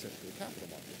want access to the capital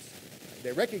markets.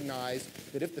 They recognize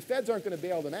that if the feds aren't going to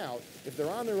bail them out, if they're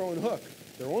on their own hook,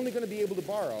 they're only going to be able to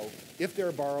borrow if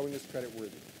their borrowing is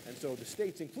creditworthy. And so the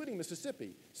states, including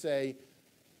Mississippi, say,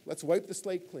 let's wipe the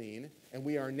slate clean, and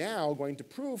we are now going to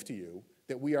prove to you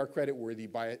that we are creditworthy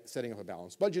by setting up a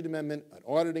balanced budget amendment, an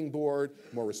auditing board,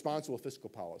 more responsible fiscal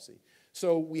policy.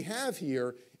 So we have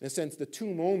here, in a sense, the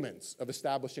two moments of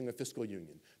establishing a fiscal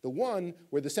union. The one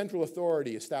where the central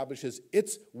authority establishes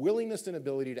its willingness and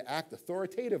ability to act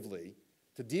authoritatively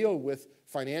to deal with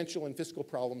financial and fiscal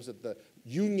problems that the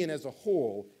union as a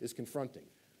whole is confronting.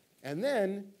 And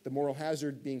then, the moral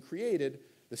hazard being created,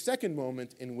 the second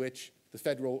moment in which the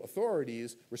federal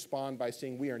authorities respond by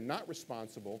saying we are not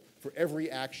responsible for every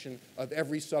action of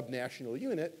every subnational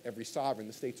unit, every sovereign,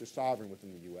 the states are sovereign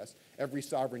within the US, every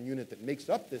sovereign unit that makes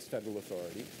up this federal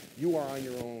authority, you are on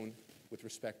your own with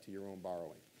respect to your own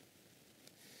borrowing.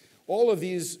 All of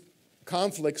these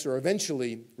conflicts are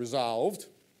eventually resolved,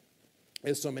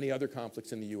 as so many other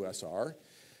conflicts in the US are,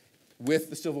 with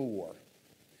the Civil War.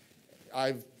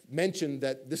 I've mentioned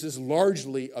that this is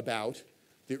largely about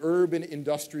the urban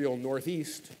industrial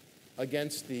Northeast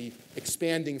against the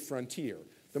expanding frontier.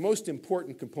 The most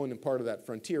important component part of that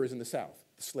frontier is in the South,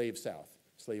 the slave South,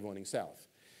 slave-owning South.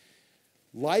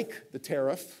 Like the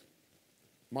tariff,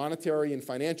 monetary and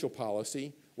financial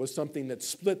policy was something that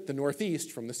split the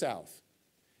Northeast from the South.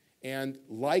 And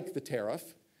like the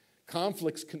tariff,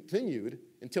 conflicts continued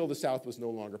until the South was no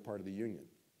longer part of the Union.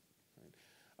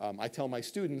 I tell my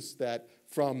students that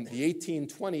from the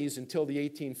 1820s until the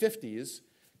 1850s,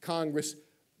 Congress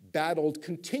battled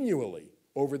continually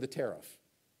over the tariff.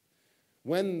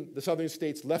 When the southern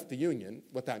states left the Union,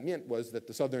 what that meant was that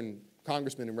the southern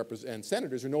congressmen and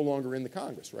senators are no longer in the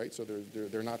Congress, right? So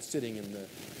they're not sitting on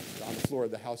the floor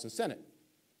of the House and Senate.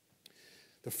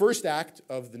 The first act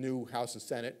of the new House and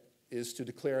Senate is to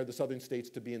declare the southern states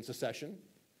to be in secession.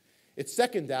 Its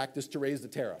second act is to raise the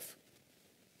tariff,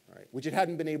 right, which it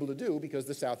hadn't been able to do because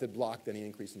the South had blocked any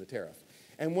increase in the tariff.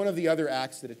 And one of the other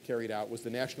acts that it carried out was the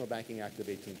National Banking Act of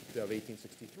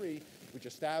 1863, which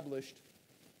established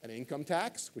an income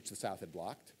tax, which the South had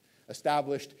blocked,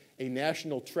 established a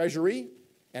national treasury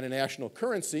and a national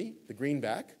currency, the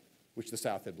greenback, which the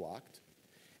South had blocked,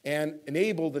 and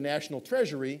enabled the national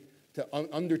treasury to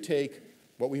undertake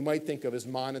what we might think of as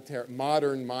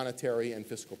modern monetary and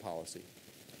fiscal policy.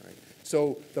 Right?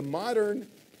 So the modern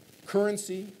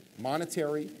currency,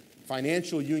 monetary,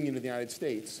 financial union of the United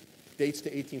States dates to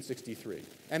 1863.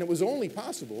 And it was only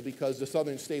possible because the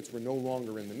southern states were no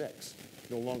longer in the mix,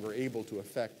 no longer able to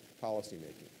affect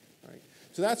policymaking. Right?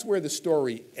 So that's where the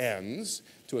story ends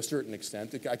to a certain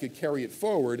extent. I could carry it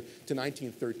forward to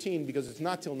 1913 because it's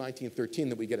not till 1913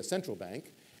 that we get a central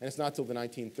bank, and it's not till the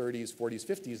 1930s, 40s,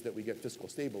 50s that we get fiscal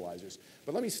stabilizers.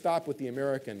 But let me stop with the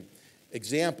American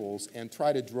examples and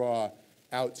try to draw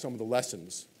out some of the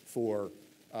lessons for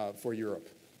Europe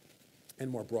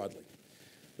and more broadly.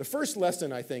 The first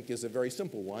lesson, I think, is a very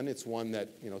simple one. It's one that,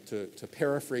 to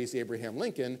paraphrase Abraham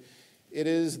Lincoln, it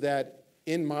is that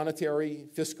in monetary,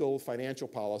 fiscal, financial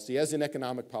policy, as in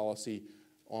economic policy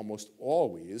almost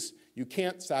always, you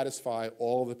can't satisfy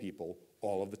all of the people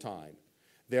all of the time.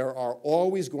 There are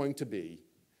always going to be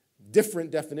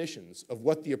different definitions of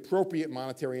what the appropriate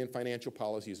monetary and financial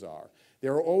policies are.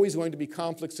 There are always going to be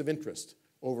conflicts of interest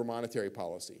over monetary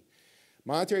policy.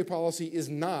 Monetary policy is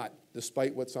not,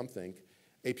 despite what some think,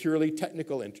 a purely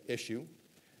technical issue.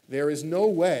 There is no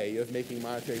way of making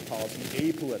monetary policy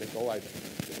apolitical. I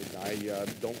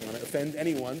don't want to offend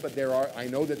anyone, but I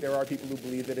know that there are people who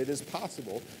believe that it is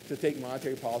possible to take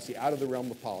monetary policy out of the realm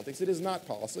of politics. It is not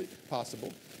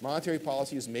possible. Monetary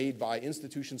policy is made by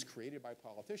institutions created by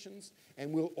politicians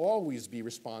and will always be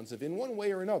responsive in one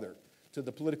way or another to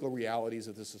the political realities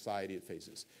of the society it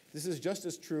faces. This is just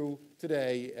as true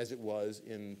today as it was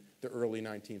in the early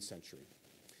 19th century.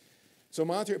 So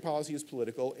monetary policy is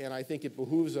political, and I think it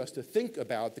behooves us to think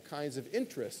about the kinds of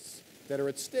interests that are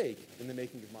at stake in the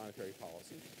making of monetary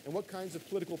policy, and what kinds of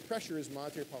political pressures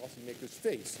monetary policymakers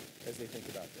face as they think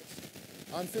about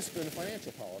this. On fiscal and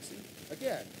financial policy,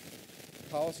 again,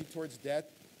 policy towards debt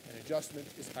and adjustment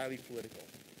is highly political.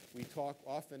 We talk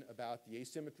often about the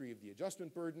asymmetry of the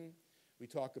adjustment burden. We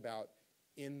talk about,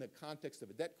 in the context of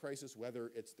a debt crisis,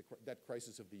 whether it's the debt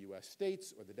crisis of the US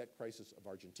states or the debt crisis of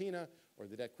Argentina or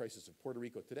the debt crisis of Puerto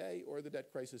Rico today or the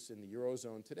debt crisis in the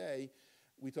Eurozone today,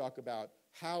 we talk about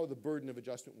how the burden of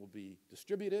adjustment will be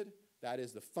distributed, That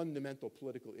is the fundamental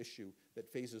political issue that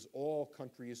faces all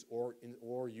countries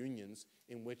or unions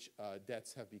in which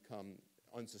debts have become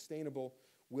unsustainable.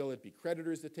 Will it be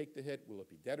creditors that take the hit? Will it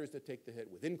be debtors that take the hit?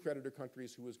 Within creditor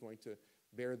countries, who is going to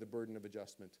bear the burden of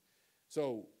adjustment?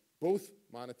 So both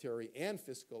monetary and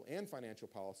fiscal and financial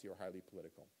policy are highly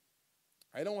political.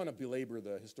 I don't want to belabor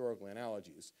the historical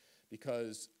analogies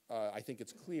because I think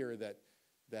it's clear that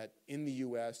in the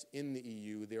US, in the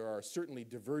EU, there are certainly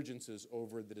divergences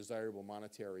over the desirable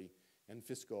monetary and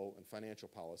fiscal and financial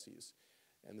policies.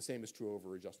 And the same is true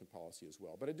over adjustment policy as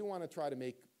well. But I do want to try to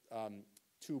make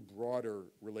two broader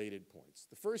related points.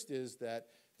 The first is that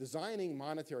designing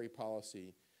monetary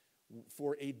policy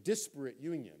for a disparate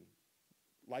union,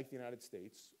 like the United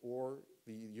States or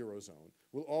the Eurozone,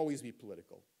 will always be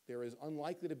political. There is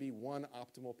unlikely to be one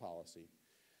optimal policy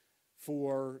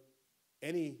for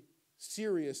any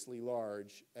seriously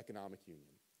large economic union.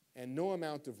 And no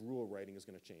amount of rule writing is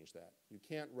going to change that. You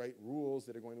can't write rules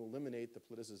that are going to eliminate the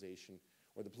politicization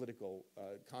or the political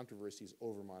controversies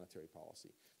over monetary policy.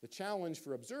 The challenge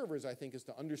for observers, I think, is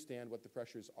to understand what the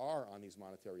pressures are on these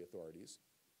monetary authorities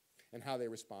and how they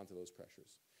respond to those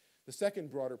pressures. The second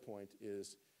broader point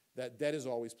is that debt is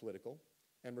always political,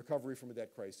 and recovery from a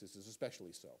debt crisis is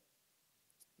especially so.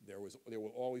 There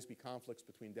will always be conflicts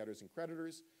between debtors and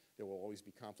creditors. There will always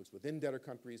be conflicts within debtor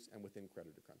countries and within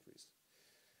creditor countries.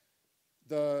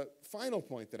 The final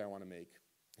point that I want to make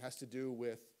has to do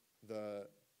with the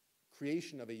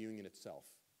creation of a union itself,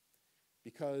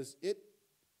 because it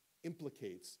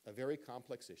implicates a very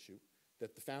complex issue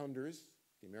that the founders,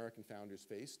 the American founders,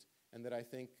 faced, and that I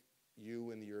think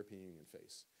you and the European Union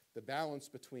face. The balance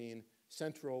between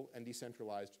central and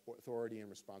decentralized authority and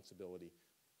responsibility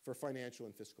for financial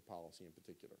and fiscal policy in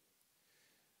particular.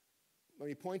 Let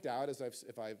me point out,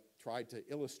 if I've tried to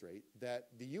illustrate, that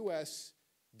the US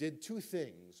did two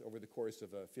things over the course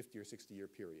of a 50 or 60-year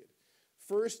period.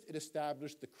 First, it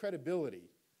established the credibility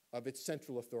of its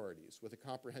central authorities with a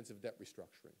comprehensive debt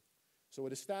restructuring. So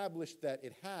it established that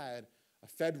it had a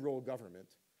federal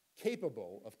government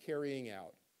capable of carrying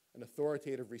out an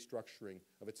authoritative restructuring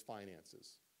of its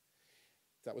finances.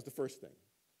 That was the first thing.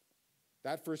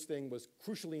 That first thing was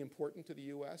crucially important to the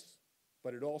US,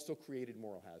 but it also created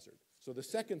moral hazard. So the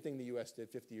second thing the US did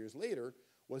 50 years later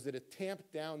was that it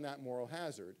tamped down that moral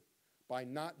hazard by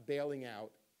not bailing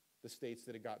out the states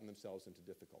that had gotten themselves into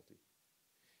difficulty.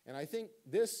 And I think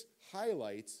this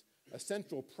highlights a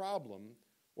central problem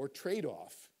or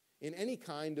trade-off in any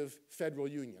kind of federal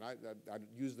union. I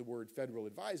use the word federal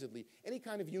advisedly, any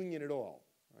kind of union at all,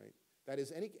 right? That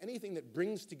is anything that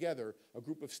brings together a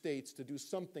group of states to do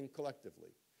something collectively.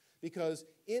 Because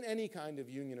in any kind of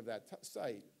union of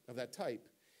that type,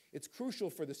 it's crucial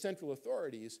for the central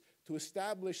authorities to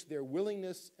establish their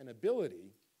willingness and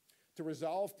ability to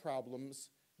resolve problems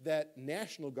that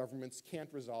national governments can't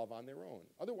resolve on their own.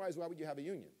 Otherwise, why would you have a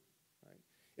union, right?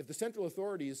 If the central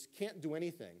authorities can't do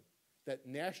anything that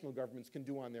national governments can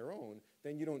do on their own,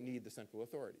 then you don't need the central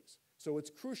authorities. So it's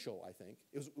crucial, I think.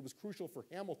 It was crucial for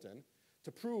Hamilton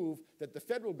to prove that the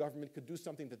federal government could do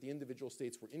something that the individual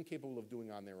states were incapable of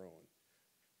doing on their own.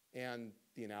 And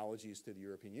the analogies to the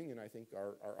European Union, I think,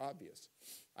 are obvious.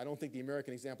 I don't think the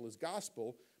American example is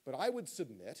gospel, but I would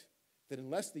submit that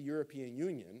unless the European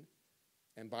Union,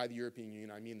 and by the European Union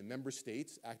I mean the member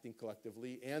states acting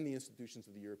collectively and the institutions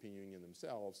of the European Union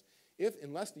themselves,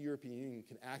 unless the European Union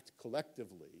can act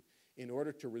collectively in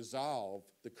order to resolve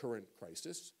the current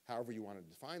crisis, however you want to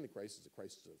define the crisis, a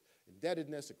crisis of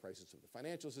indebtedness, a crisis of the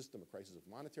financial system, a crisis of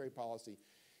monetary policy,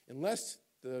 unless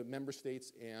the member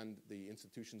states and the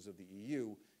institutions of the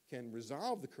EU can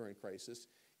resolve the current crisis,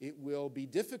 it will be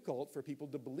difficult for people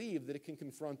to believe that it can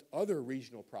confront other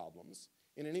regional problems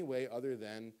in any way other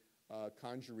than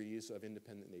congeries of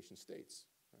independent nation states.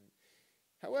 Right?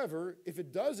 However, if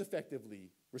it does effectively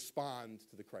respond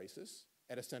to the crisis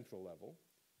at a central level,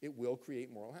 it will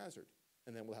create moral hazard,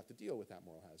 and then we'll have to deal with that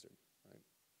moral hazard. Right?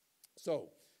 So,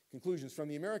 conclusions from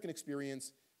the American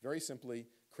experience, very simply,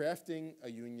 crafting a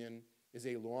union is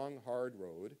a long, hard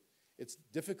road. It's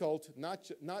difficult,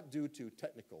 not due to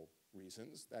technical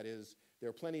reasons. That is, there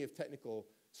are plenty of technical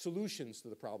solutions to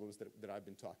the problems that I've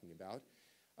been talking about.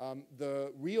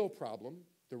 The real problem,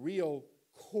 the real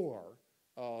core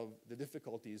of the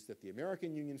difficulties that the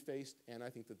American Union faced, and I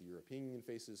think that the European Union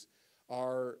faces,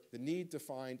 are the need to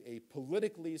find a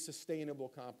politically sustainable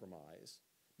compromise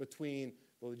between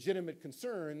the legitimate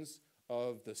concerns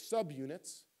of the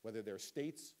subunits, whether they're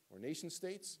states or nation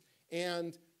states,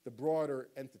 and the broader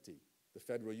entity, the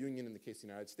federal union in the case of the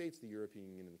United States, the European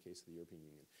Union in the case of the European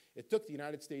Union. It took the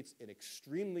United States an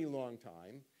extremely long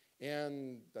time,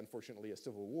 and unfortunately a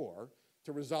civil war,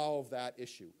 to resolve that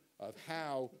issue. of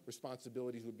how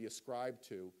responsibilities would be ascribed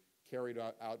to, carried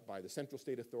out by the central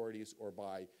state authorities or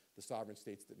by the sovereign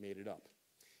states that made it up.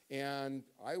 And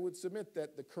I would submit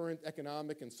that the current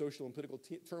economic and social and political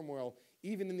turmoil,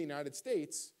 even in the United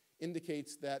States,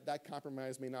 indicates that that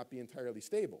compromise may not be entirely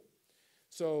stable.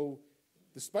 So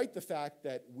despite the fact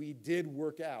that we did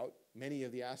work out many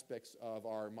of the aspects of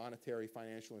our monetary,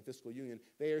 financial, and fiscal union,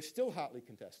 they are still hotly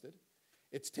contested.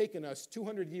 It's taken us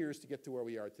 200 years to get to where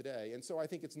we are today. And so I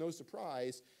think it's no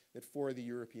surprise that for the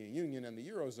European Union and the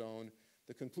Eurozone,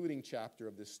 the concluding chapter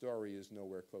of this story is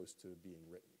nowhere close to being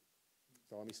written.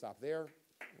 So let me stop there,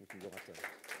 and we can go on to.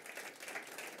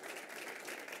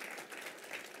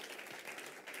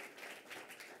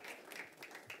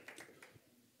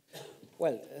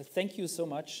 Well, thank you so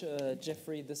much,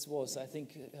 Jeffrey. This was, I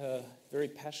think, a very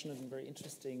passionate and very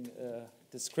interesting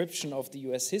description of the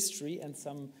U.S. history and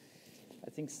some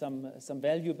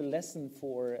valuable lesson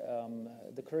for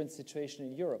the current situation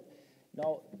in Europe.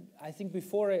 Now, I think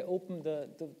before I open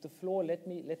the floor, let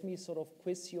me sort of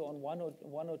quiz you on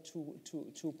one or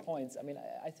two points. I mean,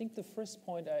 I think the first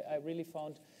point I really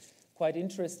found quite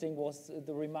interesting was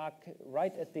the remark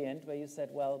right at the end where you said,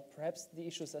 well, perhaps the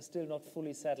issues are still not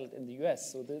fully settled in the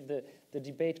US. So the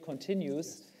debate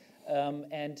continues.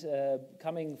 Yes.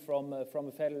 Coming from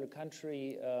a federal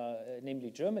country, namely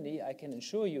Germany, I can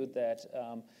assure you that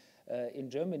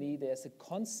in Germany there's a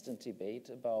constant debate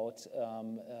about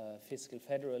fiscal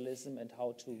federalism and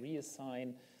how to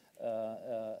reassign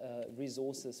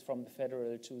resources from the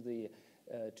federal to the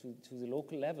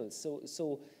local level.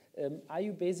 So are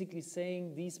you basically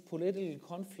saying these political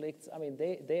conflicts, I mean,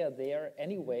 they are there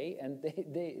anyway, and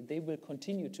they will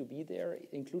continue to be there,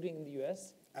 including in the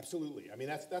US? Absolutely. I mean,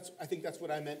 I think that's what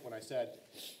I meant when I said,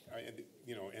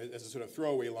 you know, as a sort of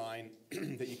throwaway line,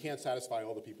 that you can't satisfy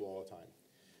all the people all the time.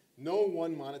 No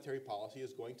one monetary policy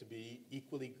is going to be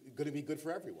good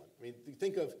for everyone. I mean,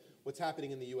 think of what's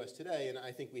happening in the U.S. today, and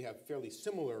I think we have fairly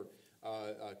similar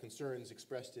concerns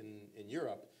expressed in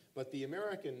Europe. But the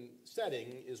American setting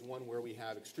is one where we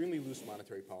have extremely loose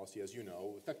monetary policy, as you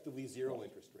know, effectively zero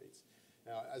interest rates.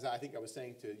 Now, as I think I was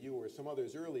saying to you or some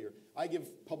others earlier, I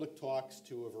give public talks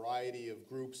to a variety of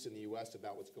groups in the U.S.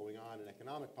 about what's going on in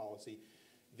economic policy.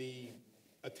 The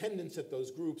attendance at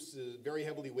those groups is very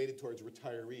heavily weighted towards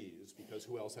retirees, because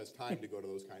who else has time to go to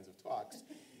those kinds of talks?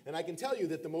 And I can tell you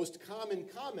that the most common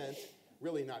comment,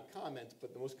 really not comment,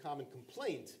 but the most common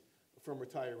complaint from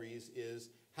retirees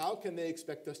is, how can they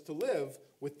expect us to live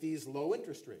with these low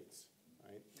interest rates?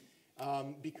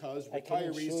 Because retirees... I can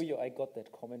assure you I got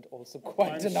that comment also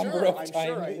quite a number of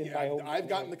times in my home. I've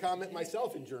gotten the comment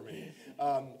myself in Germany.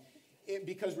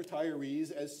 Because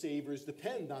retirees, as savers,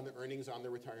 depend on the earnings on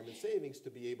their retirement savings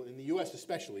to be able, in the U.S.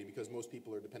 especially, because most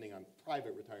people are depending on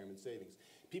private retirement savings.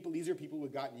 These are people who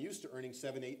have gotten used to earning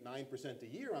 7, 8, 9% a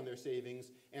year on their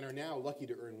savings and are now lucky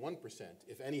to earn 1%,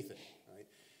 if anything. Right?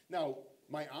 Now,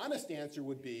 my honest answer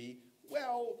would be,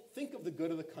 well, think of the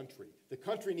good of the country. The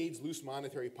country needs loose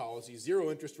monetary policy.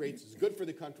 Zero interest rates is good for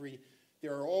the country.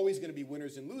 There are always going to be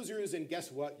winners and losers, and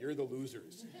guess what? You're the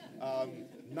losers.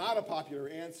 Not a popular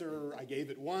answer. I gave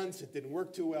it once. It didn't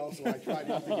work too well, so I tried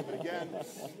not to give it again.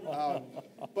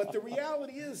 But the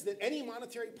reality is that any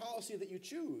monetary policy that you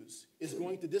choose is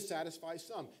going to dissatisfy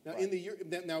some. Now,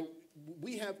 right.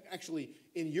 We have actually,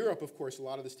 in Europe, of course, a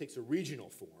lot of this takes a regional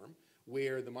form,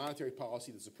 where the monetary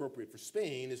policy that's appropriate for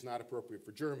Spain is not appropriate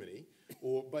for Germany.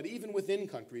 But even within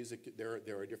countries, there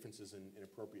are differences in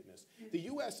appropriateness. The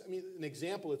U.S., I mean, an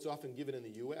example that's often given in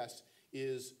the U.S.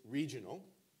 is regional,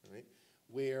 right?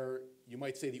 Where you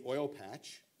might say the oil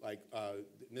patch, like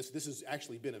this has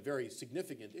actually been a very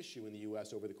significant issue in the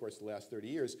U.S. over the course of the last 30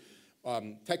 years.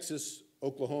 Texas,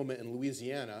 Oklahoma, and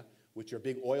Louisiana, which are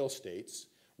big oil states,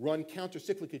 run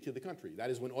counter-cyclically to the country. That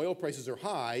is, when oil prices are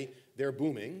high, they're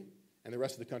booming, and the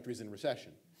rest of the country is in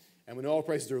recession. And when oil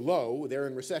prices are low, they're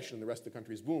in recession, and the rest of the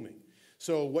country is booming.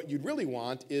 So what you'd really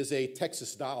want is a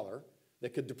Texas dollar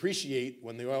that could depreciate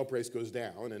when the oil price goes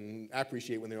down and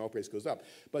appreciate when the oil price goes up.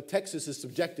 But Texas is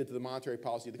subjected to the monetary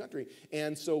policy of the country.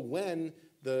 And so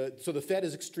the Fed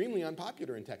is extremely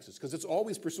unpopular in Texas because it's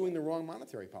always pursuing the wrong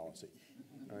monetary policy.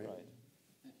 Right.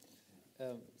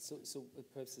 So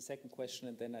perhaps the second question,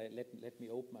 and then let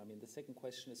me open. I mean, the second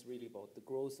question is really about the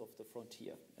growth of the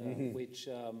frontier, which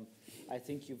I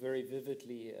think you very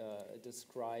vividly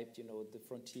described. You know, the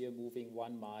frontier moving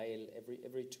 1 mile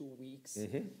every 2 weeks,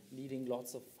 needing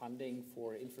lots of funding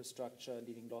for infrastructure,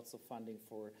 needing lots of funding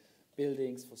for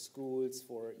buildings, for schools,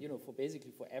 for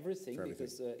basically for everything,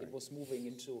 because it was moving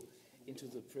into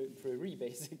the prairie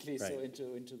basically, so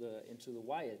into the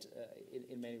wild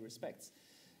in many respects.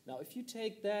 Now, if you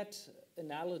take that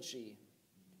analogy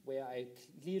where I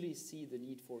clearly see the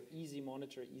need for easy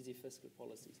monetary, easy fiscal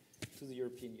policies to the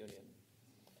European Union.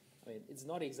 I mean, it's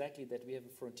not exactly that we have a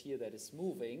frontier that is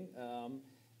moving.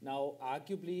 Now,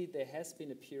 arguably, there has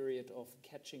been a period of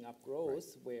catching up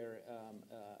growth where,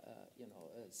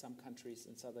 some countries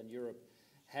in Southern Europe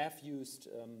have used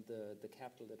the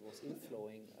capital that was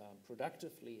inflowing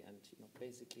productively and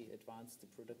basically advanced the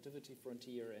productivity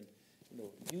frontier and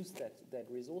used that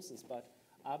resources. But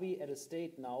are we at a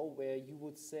state now where you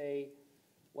would say,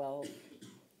 well,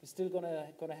 we're still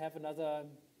gonna have another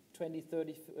 20,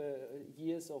 30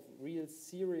 years of real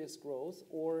serious growth,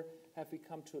 or have we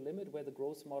come to a limit where the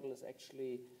growth model is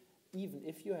actually, even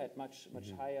if you had much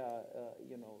higher,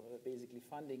 basically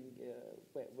funding,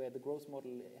 where the growth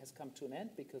model has come to an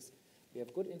end because we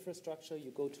have good infrastructure?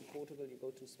 You go to Portugal, you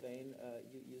go to Spain,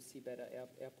 you see better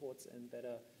airports and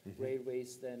better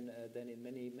railways than in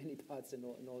many parts in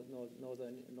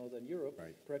northern Europe.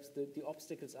 Right. Perhaps the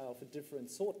obstacles are of a different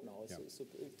sort now. Yeah.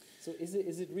 So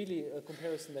is it really a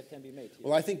comparison that can be made here?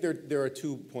 Well, I think there are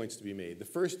 2 points to be made. The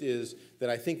first is that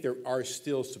I think there are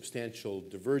still substantial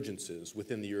divergences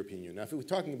within the European Union. Now, if we're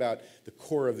talking about the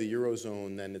core of the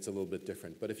Eurozone, then it's a little bit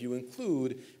different. But if you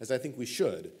include, as I think we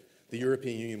should, the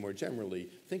European Union more generally,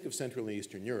 think of Central and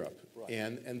Eastern Europe. Right.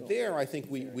 And there I think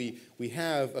we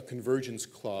have a convergence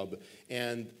club,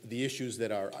 and the issues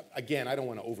that are, again, I don't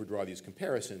want to overdraw these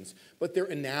comparisons, but they're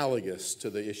analogous to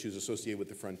the issues associated with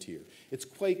the frontier. It's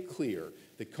quite clear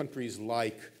that countries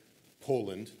like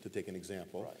Poland, to take an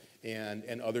example, right,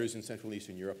 and others in Central and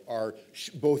Eastern Europe are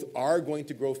going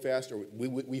to grow faster.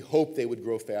 We hope they would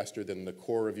grow faster than the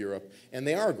core of Europe, and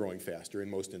they are growing faster in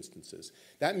most instances.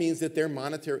 That means that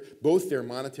both their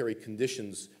monetary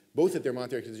conditions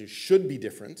should be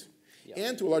different,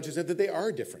 and to a large extent that they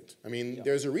are different. I mean,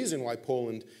 there's a reason why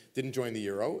Poland didn't join the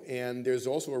euro, and there's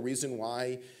also a reason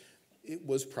why it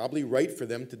was probably right for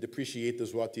them to depreciate the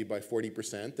zloty by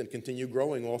 40% and continue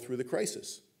growing all through the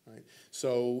crisis. Right?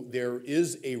 So there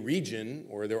is a region,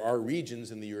 or there are regions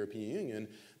in the European Union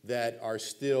that are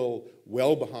still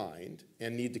well behind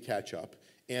and need to catch up,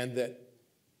 and that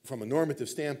from a normative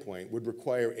standpoint would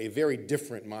require a very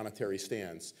different monetary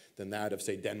stance than that of,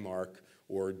 say, Denmark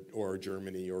or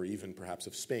Germany or even perhaps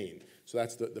of Spain. So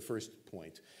that's the first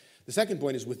point. The second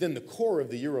point is within the core of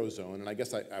the Eurozone, and I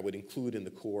guess I would include in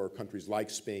the core countries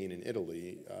like Spain and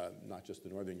Italy, not just the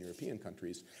northern European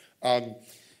countries.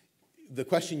 The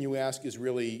question you ask is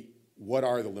really, what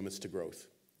are the limits to growth?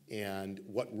 And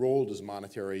what role does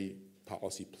monetary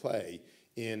policy play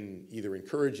in either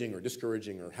encouraging or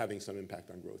discouraging or having some impact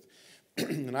on growth?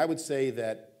 And I would say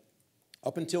that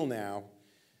up until now,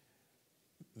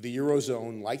 the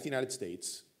Eurozone, like the United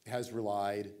States, has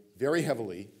relied very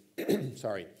heavily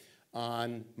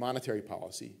on monetary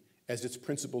policy as its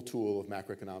principal tool of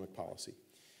macroeconomic policy.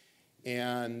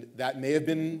 And that may have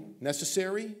been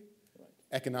necessary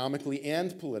economically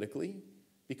and politically,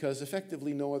 because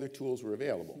effectively no other tools were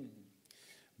available.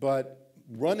 But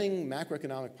running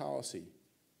macroeconomic policy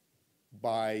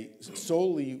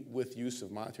solely with use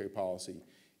of monetary policy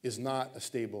is not a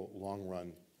stable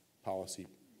long-run policy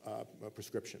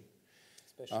prescription.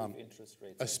 Especially with interest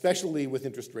rates. Especially with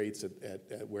interest rates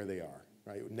at where they are,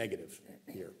 right? Negative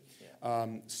here.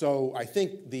 So I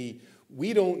think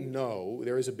we don't know.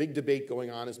 There is a big debate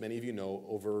going on, as many of you know,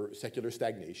 over secular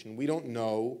stagnation. We don't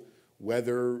know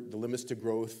whether the limits to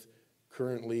growth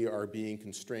currently are being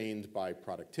constrained by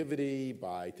productivity,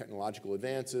 by technological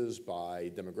advances,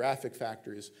 by demographic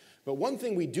factors. But one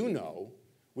thing we do know,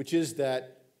 which is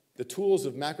that the tools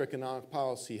of macroeconomic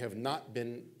policy have not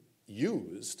been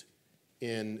used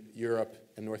in Europe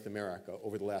and North America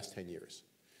over the last 10 years.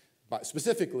 But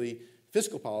specifically,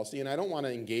 fiscal policy, and I don't want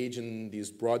to engage in these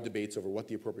broad debates over what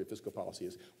the appropriate fiscal policy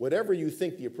is. Whatever you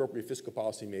think the appropriate fiscal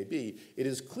policy may be, it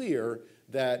is clear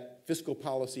that fiscal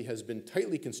policy has been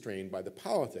tightly constrained by the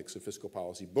politics of fiscal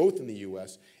policy, both in the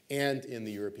US and in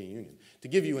the European Union. To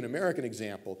give you an American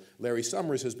example, Larry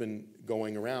Summers has been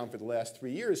going around for the last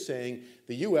 3 years saying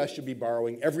the US should be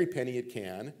borrowing every penny it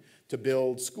can to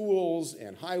build schools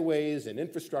and highways and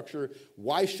infrastructure.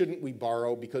 Why shouldn't we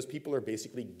borrow? Because people are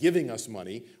basically giving us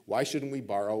money. Why shouldn't we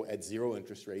borrow at zero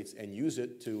interest rates and use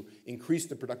it to increase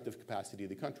the productive capacity of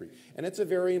the country? And it's a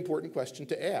very important question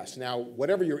to ask. Now,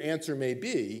 whatever your answer may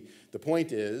be, the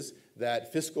point is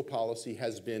that fiscal policy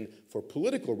has been, for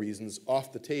political reasons,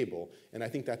 off the table, and I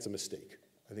think that's a mistake.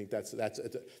 I think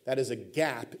that is a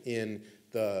gap in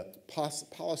the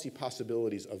policy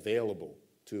possibilities available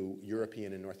to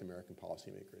European and North American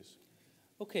policymakers.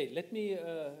 Okay, let me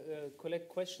collect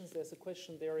questions. There's a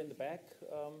question there in the back.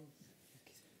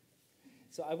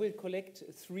 So I will collect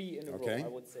 3 in a row, I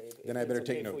would say. Then I better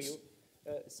take notes.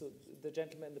 So the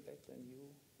gentleman in the back, then you,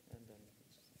 and then...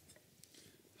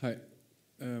 Hi.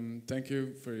 Thank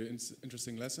you for your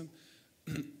interesting lesson.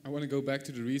 I want to go back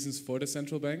to the reasons for the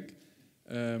central bank.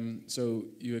 So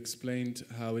you explained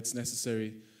how it's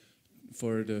necessary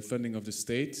for the funding of the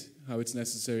state, how it's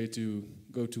necessary to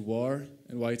go to war,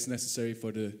 and why it's necessary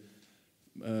for the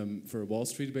for Wall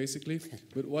Street, basically.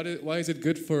 But why is it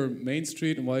good for Main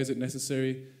Street, and why is it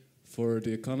necessary for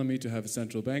the economy to have a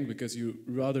central bank? Because you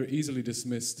rather easily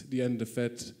dismissed the end of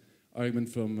Fed argument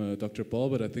from Dr. Paul,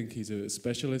 but I think he's a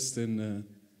specialist in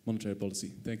monetary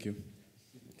policy. Thank you.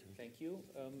 Thank you.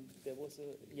 There was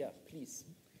a... Yeah, please.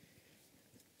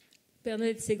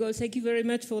 Bernadette Segol, thank you very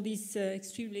much for this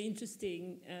extremely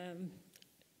interesting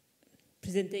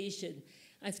presentation.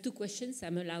 I have two questions.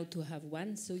 I'm allowed to have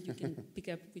one, so you can pick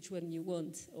up which one you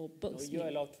want, or both. No, you're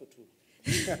allowed for two.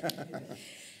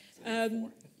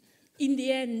 In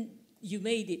the end, you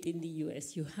made it in the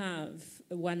US. You have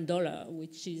 $1,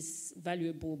 which is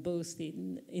valuable both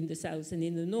in the South and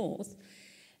in the North.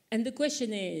 And the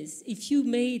question is, if you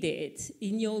made it,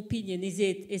 in your opinion, is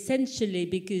it essentially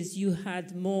because you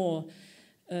had more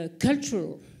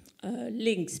cultural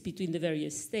links between the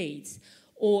various states,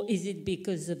 or is it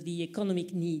because of the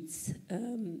economic needs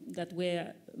that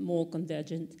were more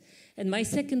convergent? And my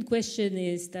second question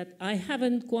is that I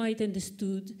haven't quite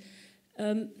understood.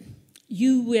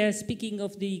 You were speaking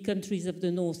of the countries of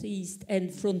the Northeast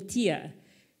and frontier.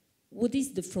 What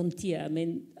is the frontier? I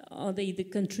mean, are they the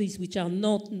countries which are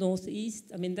not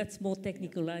Northeast? I mean, that's more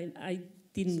technical. I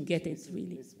didn't get it,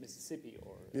 really. Mississippi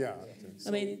or... Yeah.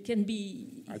 I mean, it can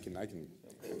be... I can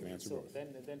answer so both.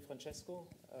 Then Francesco.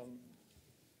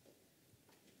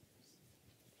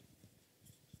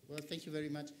 Well, thank you very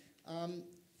much.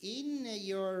 In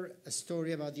your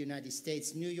story about the United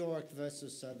States, New York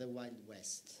versus the Wild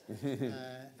West,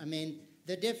 I mean,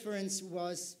 the difference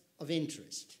was of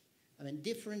interest. I mean,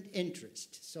 different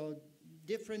interest. So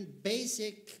different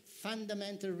basic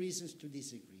fundamental reasons to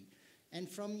disagree. And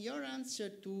from your answer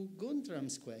to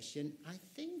Guntram's question, I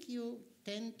think you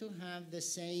tend to have the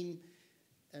same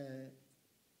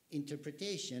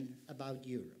interpretation about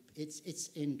Europe. It's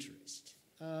interest.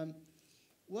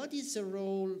 What is the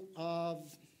role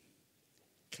of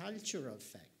cultural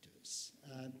factors,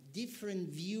 different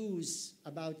views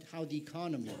about how the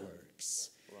economy works?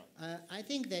 Right. I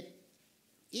think that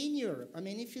in Europe, I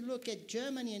mean, if you look at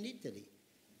Germany and Italy,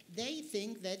 they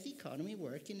think that the economy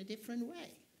works in a different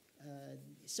way.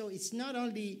 So it's not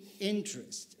only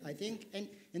interest, I think, and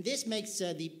this makes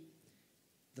the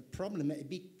problem a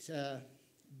bit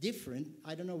different.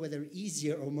 I don't know whether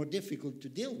easier or more difficult to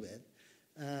deal with,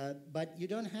 but you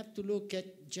don't have to look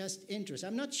at just interest.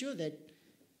 I'm not sure that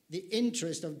the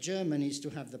interest of Germany is to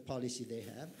have the policy they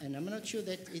have, and I'm not sure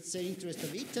that it's the interest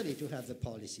of Italy to have the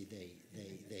policy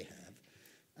they have.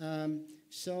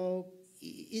 So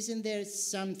isn't there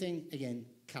something, again,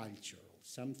 cultural,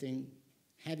 something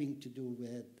having to do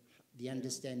with the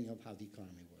understanding of how the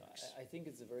economy works? I think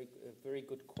it's a very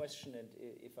good question, and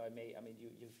if I may, I mean,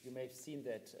 you may have seen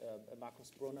that Markus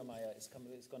Brunnermeier is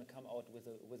going to come out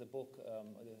with a book,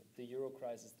 the Euro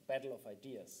Crisis, the Battle of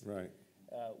Ideas, right?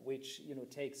 Which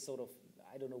takes sort of,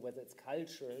 I don't know whether it's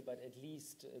cultural, but at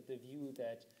least the view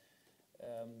that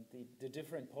the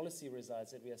different policy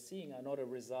results that we are seeing are not a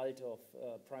result of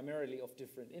primarily of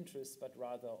different interests, but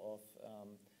rather of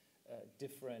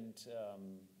different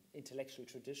intellectual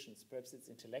traditions. Perhaps it's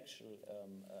intellectual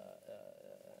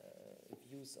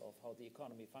views of how the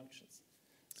economy functions.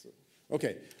 So.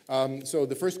 Okay, so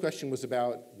the first question was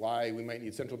about why we might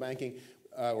need central banking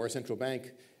or a central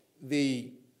bank.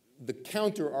 The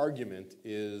counter argument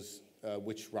is,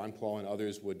 which Ron Paul and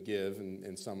others would give,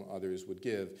 and some others would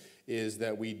give, is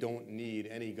that we don't need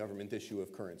any government issue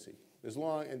of currency. As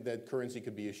long as that currency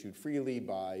could be issued freely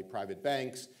by private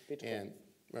banks. Bitcoin. And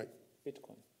right.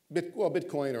 Bitcoin.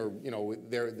 Bitcoin, or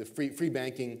the free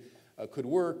banking could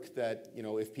work. That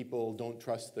if people don't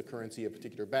trust the currency of a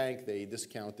particular bank, they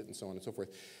discount it, and so on and so forth.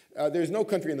 There's no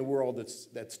country in the world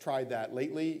that's tried that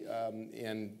lately,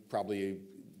 and probably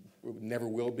never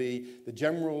will be. The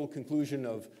general conclusion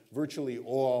of virtually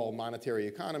all monetary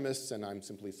economists, and I'm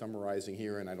simply summarizing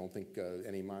here, and I don't think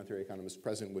any monetary economist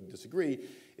present would disagree,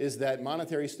 is that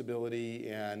monetary stability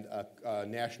and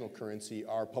national currency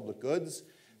are public goods,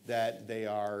 that they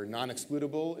are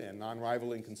non-excludable and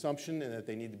non-rival in consumption, and that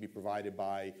they need to be provided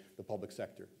by the public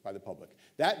sector, by the public.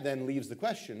 That then leaves the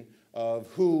question of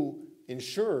who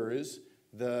ensures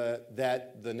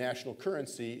that the national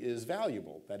currency is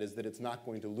valuable. That is, that it's not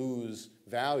going to lose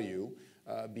value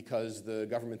because the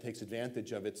government takes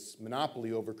advantage of its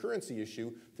monopoly over currency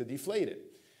issue to deflate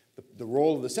it. The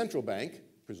role of the central bank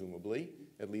presumably,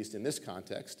 at least in this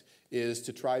context, is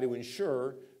to try to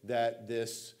ensure that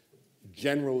this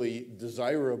generally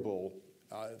desirable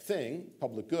thing,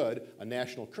 public good, a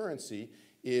national currency,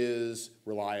 is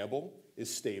reliable,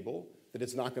 is stable, that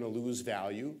it's not going to lose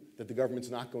value, that the government's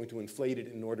not going to inflate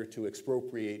it in order to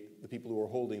expropriate the people who are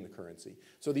holding the currency.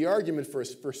 So the argument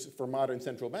for modern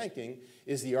central banking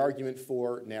is the argument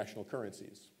for national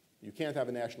currencies. You can't have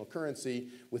a national currency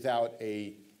without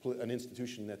an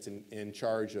institution that's in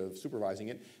charge of supervising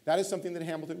it. That is something that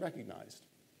Hamilton recognized.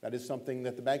 That is something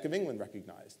that the Bank of England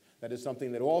recognized. That is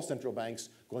something that all central banks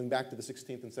going back to the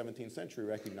 16th and 17th century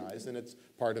recognized, and it's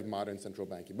part of modern central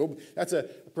banking. But that's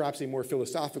perhaps a more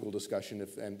philosophical discussion,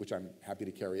 which I'm happy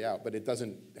to carry out, but it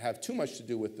doesn't have too much to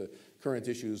do with the current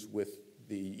issues with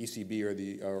the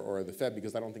ECB or the Fed,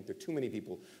 because I don't think there are too many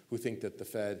people who think that the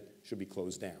Fed should be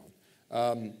closed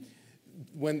down.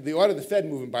 When the Audit the Fed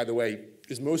movement, by the way,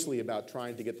 is mostly about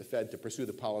trying to get the Fed to pursue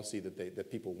the policy that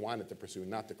people wanted to pursue,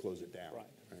 not to close it down.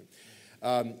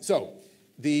 Right? So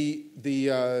the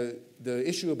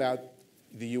issue about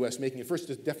the U.S. making it, first,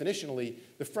 definitionally,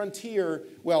 the frontier,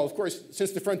 well, of course,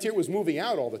 since the frontier was moving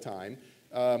out all the time,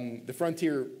 the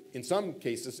frontier, in some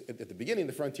cases, at the beginning,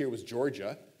 the frontier was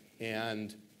Georgia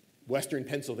and western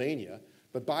Pennsylvania.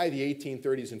 But by the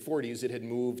 1830s and 40s, it had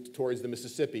moved towards the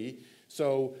Mississippi.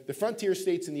 So the frontier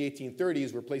states in the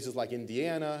 1830s were places like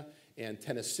Indiana and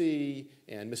Tennessee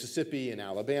and Mississippi and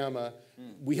Alabama.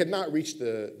 We had not reached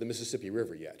the Mississippi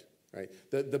River yet. Right?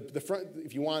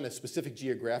 If you want a specific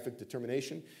geographic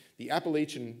determination, the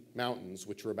Appalachian Mountains,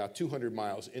 which were about 200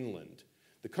 miles inland,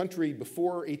 the country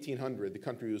before 1800, the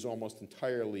country was almost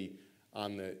entirely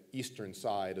on the eastern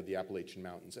side of the Appalachian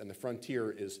Mountains. And the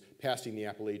frontier is passing the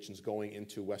Appalachians going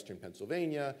into western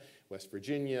Pennsylvania, West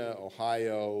Virginia,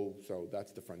 Ohio, so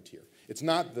that's the frontier. It's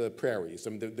not the prairies.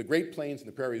 The Great Plains and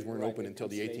the prairies weren't open until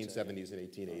the 1870s and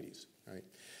 1880s. Right?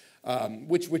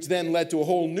 Which then led to a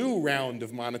whole new round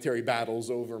of monetary battles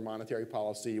over monetary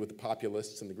policy with the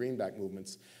populists and the greenback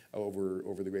movements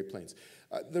over the Great Plains.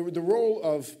 The role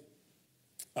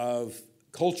of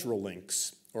cultural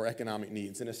links or economic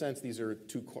needs. In a sense, these are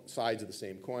two sides of the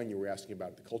same coin. You were asking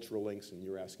about the cultural links, and you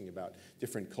were asking about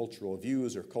different cultural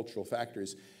views or cultural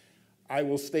factors. I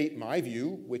will state my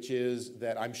view, which is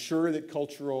that I'm sure that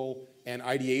cultural and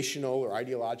ideational or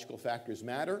ideological factors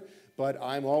matter, but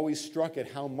I'm always struck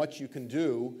at how much you can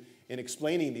do in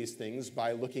explaining these things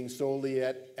by looking solely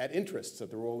at interests, at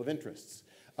the role of interests.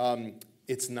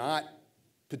 It's not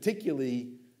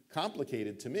particularly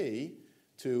complicated to me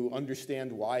to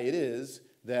understand why it is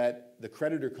that the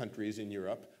creditor countries in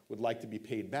Europe would like to be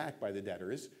paid back by the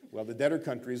debtors, while the debtor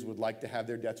countries would like to have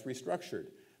their debts restructured.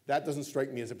 That doesn't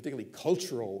strike me as a particularly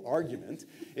cultural argument.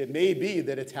 It may be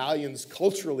that Italians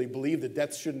culturally believe that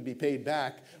debts shouldn't be paid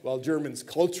back, while Germans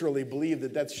culturally believe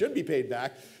that debts should be paid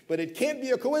back, but it can't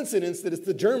be a coincidence that it's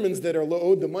the Germans that are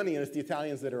owed the money and it's the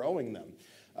Italians that are owing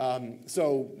them.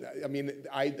 So, I mean,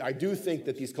 I do think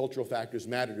that these cultural factors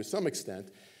matter to some extent.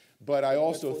 But I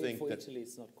also think that... For Italy,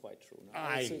 it's not quite true. No?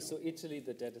 I know. So Italy,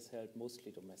 the debt is held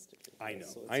mostly domestically. I know,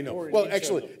 So I know. more Well,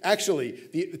 internal. actually,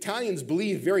 the Italians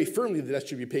believe very firmly that that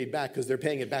should be paid back because they're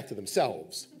paying it back to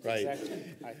themselves, right? Exactly,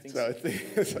 I think So,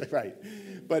 it's right.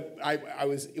 But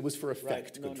it was for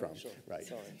effect, Right. No, Guntram. sure. Right.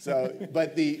 Sorry. So,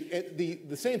 but the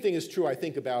same thing is true, I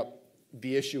think, about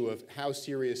the issue of how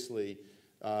seriously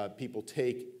people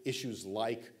take issues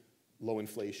like low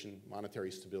inflation,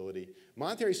 monetary stability.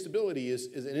 Monetary stability is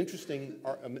an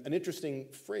interesting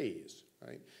phrase,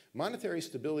 right? Monetary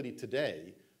stability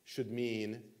today should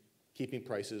mean keeping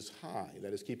prices high,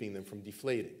 that is, keeping them from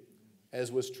deflating,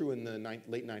 as was true in the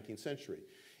late 19th century.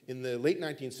 In the late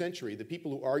 19th century, the people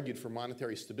who argued for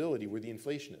monetary stability were the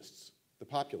inflationists, the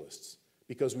populists,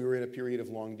 because we were in a period of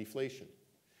long deflation.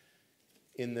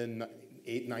 In the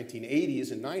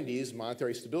 1980s and 90s,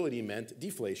 monetary stability meant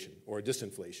deflation or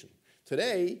disinflation.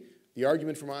 Today, the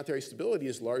argument for monetary stability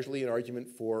is largely an argument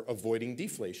for avoiding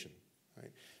deflation.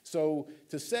 Right? So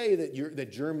to say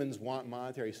that Germans want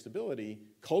monetary stability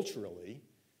culturally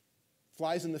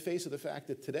flies in the face of the fact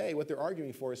that today what they're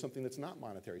arguing for is something that's not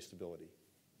monetary stability.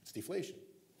 It's deflation.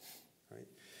 Right?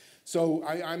 So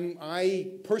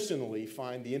I personally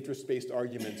find the interest-based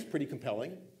arguments pretty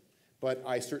compelling, but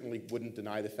I certainly wouldn't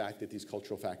deny the fact that these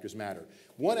cultural factors matter.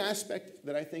 One aspect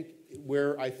that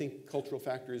where I think cultural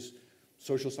factors,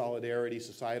 social solidarity,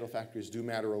 societal factors do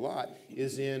matter a lot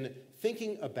is in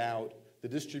thinking about the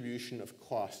distribution of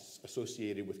costs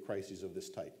associated with crises of this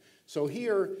type. So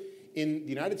here in the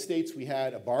United States, we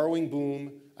had a borrowing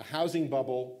boom, a housing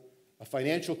bubble, a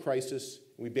financial crisis,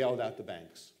 and we bailed out the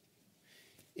banks.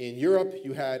 In Europe,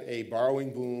 you had a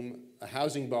borrowing boom, a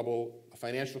housing bubble, a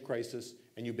financial crisis,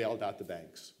 and you bailed out the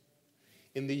banks.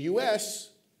 In the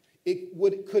US,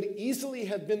 it could easily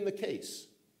have been the case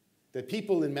that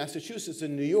people in Massachusetts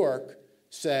and New York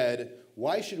said,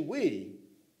 why should we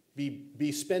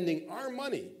be spending our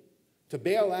money to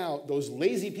bail out those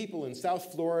lazy people in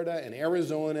South Florida and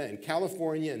Arizona and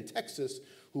California and Texas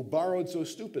who borrowed so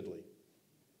stupidly?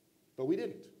 But we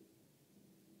didn't.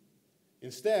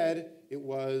 Instead, it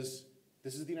was,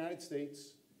 this is the United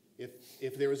States.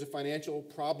 If there is a financial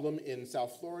problem in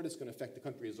South Florida, it's going to affect the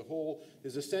country as a whole.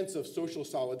 There's a sense of social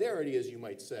solidarity, as you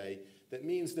might say, that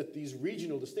means that these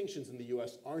regional distinctions in the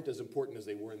US aren't as important as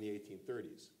they were in the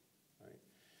 1830s. Right?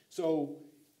 So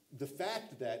the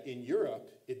fact that in Europe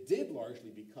it did largely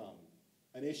become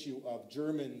an issue of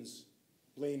Germans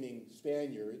blaming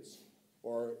Spaniards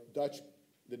or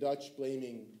the Dutch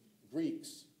blaming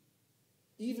Greeks,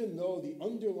 even though the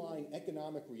underlying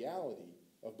economic reality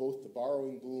of both the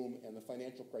borrowing boom and the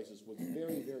financial crisis was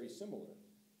very, very similar,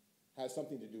 has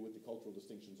something to do with the cultural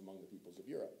distinctions among the peoples of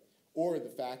Europe. Or the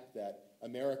fact that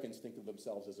Americans think of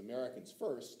themselves as Americans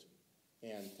first,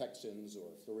 and Texans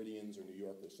or Floridians or New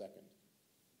Yorkers second.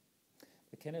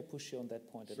 But can I push you on that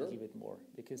point a Sure. little bit more?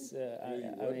 Because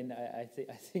I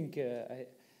think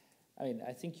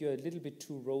you're a little bit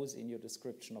too rosy in your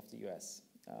description of the U.S.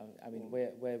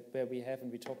 Where we have, and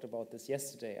we talked about this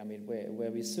yesterday,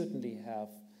 where we certainly have,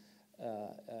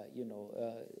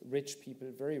 rich people,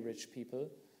 very rich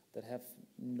people, that have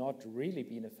not really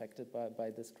been affected by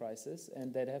this crisis,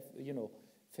 and that have,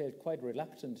 felt quite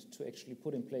reluctant to actually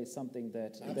put in place something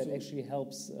that actually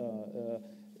helps,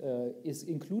 is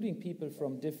including people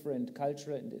from different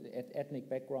cultural and ethnic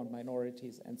background,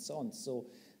 minorities, and so on. So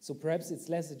perhaps it's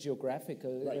less a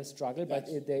geographical struggle, but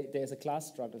there's a class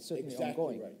struggle certainly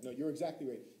ongoing. Exactly right. No, you're exactly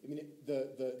right. I mean,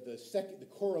 the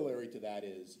corollary to that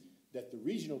is that the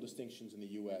regional distinctions in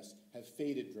the U.S. have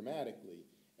faded dramatically,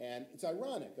 and it's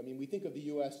ironic. I mean, we think of the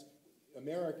U.S.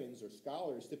 Americans or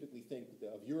scholars typically think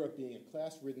of Europe being a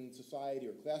class-ridden society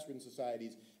or class-ridden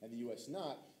societies, and the U.S.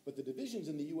 not. But the divisions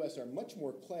in the U.S. are much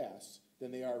more class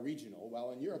than they are regional,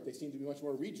 while in Europe they seem to be much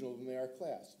more regional than they are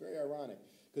class. Very ironic,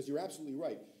 because you're absolutely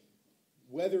right.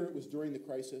 Whether it was during the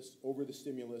crisis, over the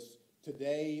stimulus,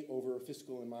 today over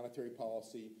fiscal and monetary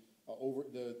policy, over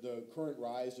the current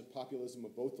rise of populism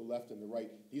of both the left and the right,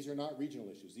 these are not regional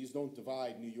issues. These don't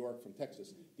divide New York from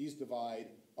Texas. These divide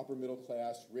upper middle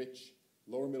class, rich,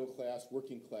 lower middle class,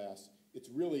 working class. It's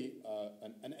really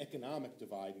an economic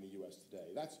divide in the U.S.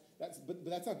 today. But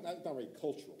that's not very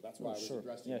cultural. That's why I was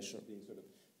addressing it as being sort of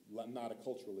not a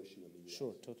cultural issue in the U.S.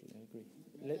 Sure, totally, I agree.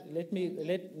 Let me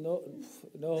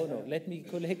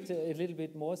collect a little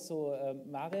bit more. So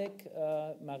Marek,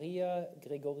 Maria,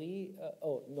 Gregory.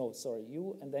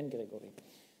 You and then Gregory.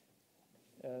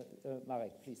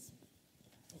 Marek, please.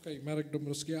 Okay, Marek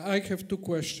Dąbrowski. I have two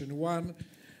questions. One,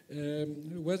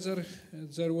 whether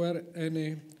there were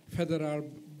any federal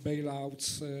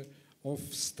bailouts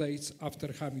of states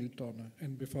after Hamilton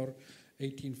and before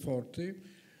 1840.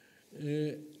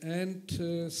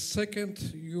 Second,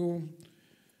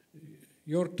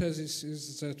 your thesis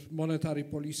is that monetary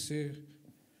policy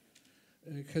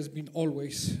has been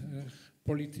always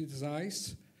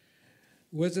politicized.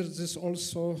 Whether this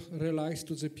also relates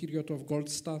to the period of gold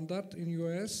standard in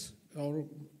US, or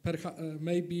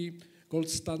maybe gold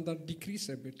standard decrease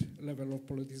a bit level of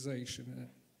politicization.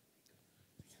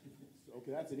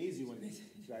 Okay, that's an easy one.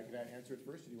 Could I answer it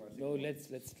first, or do you want to? No,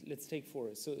 let's take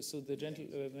four. So the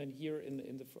gentleman here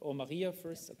in the Maria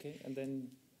first, okay, and then.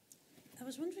 I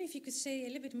was wondering if you could say a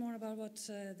little bit more about what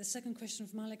the second question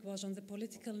of Malik was on the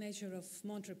political nature of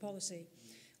monetary policy.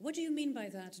 What do you mean by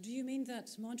that? Do you mean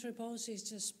that monetary policy is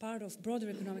just part of broader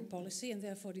economic policy and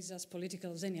therefore is as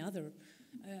political as any other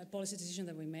policy decision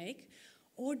that we make?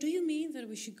 Or do you mean that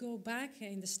we should go back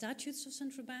in the statutes of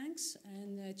central banks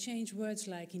and change words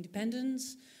like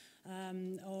independence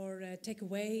or take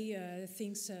away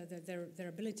things, their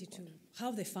ability to, how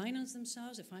they finance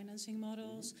themselves, the financing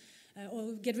models,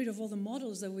 or get rid of all the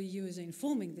models that we use in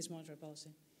forming this monetary policy?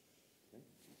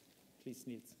 Please,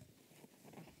 Niels.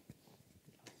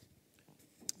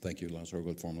 Thank you, Lars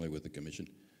Horgold, formerly with the Commission.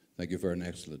 Thank you for an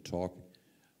excellent talk.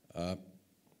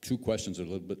 Two questions are a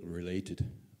little bit related.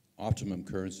 Optimum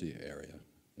currency area,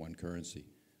 one currency.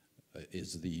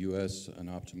 Is the U.S. an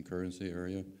optimum currency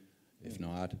area? If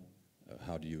not,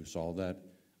 how do you solve that?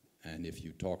 And if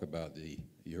you talk about the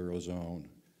Eurozone,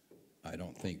 I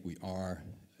don't think we are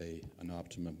an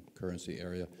optimum currency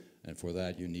area, and for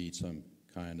that you need some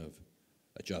kind of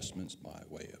adjustments by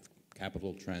way of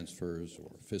capital transfers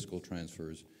or fiscal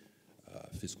transfers,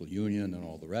 fiscal union and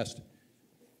all the rest.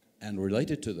 And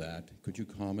related to that, could you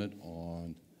comment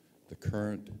on the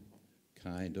current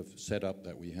kind of setup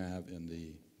that we have in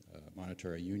the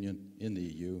monetary union in the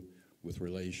EU with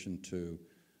relation to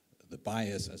the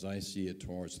bias, as I see it,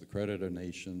 towards the creditor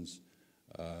nations,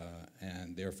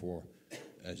 and therefore,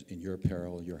 as in your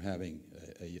peril, you're having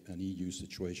an EU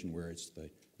situation where it's the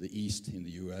East in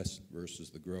the US versus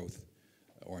the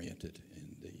growth-oriented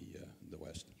in the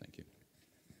West. Thank you.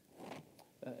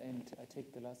 And I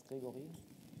take the last, Gregory.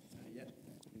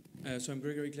 So I'm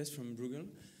Gregory Kless from Bruegel.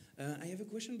 I have a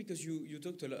question because you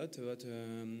talked a lot about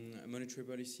monetary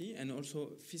policy and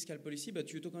also fiscal policy,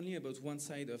 but you talk only about one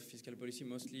side of fiscal policy,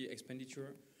 mostly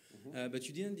expenditure. But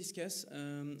you didn't discuss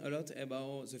a lot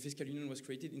about the fiscal union was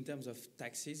created in terms of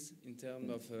taxes, in terms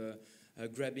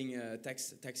of grabbing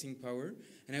taxing power.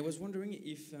 And I was wondering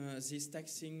if this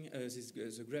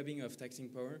the grabbing of taxing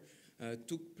power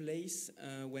took place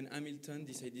when Hamilton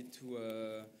decided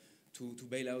to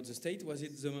bail out the state. Was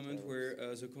it the moment where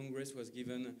the Congress was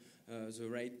given the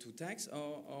right to tax,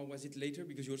 or was it later?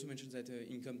 Because you also mentioned that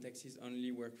income taxes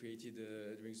only were created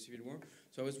during the Civil War.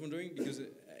 So I was wondering, because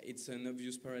it's an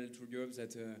obvious parallel to Europe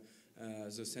that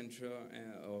the central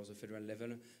or the federal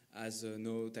level has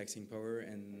no taxing power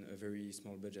and a very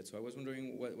small budget. So I was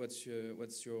wondering what's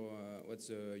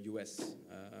the US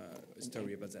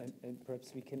story about that? And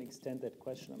perhaps we can extend that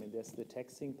question. I mean, there's the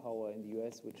taxing power in the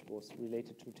US, which was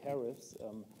related to tariffs.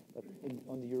 But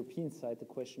on the European side, the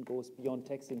question goes beyond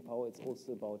taxing power. It's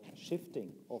also about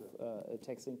shifting of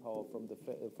taxing power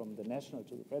from the national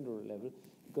to the federal level,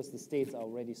 because the states are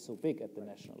already so big at the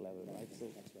national level, right?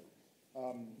 So that's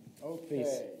right.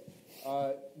 Okay.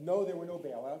 No, there were no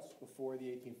bailouts before the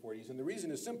 1840s, and the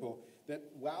reason is simple, that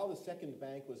while the second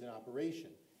bank was in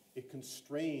operation, it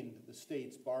constrained the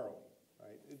state's borrowing,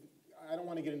 right? I don't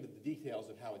want to get into the details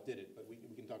of how it did it, but we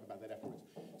can talk about that afterwards.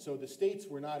 So the states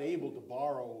were not able to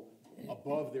borrow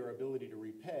above their ability to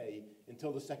repay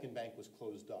until the second bank was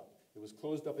closed up. It was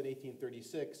closed up in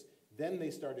 1836. Then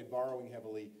they started borrowing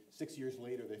heavily. 6 years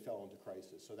later, they fell into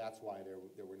crisis. So that's why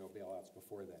there were no bailouts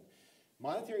before then.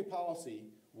 Monetary policy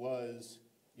was,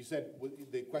 you said,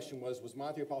 the question was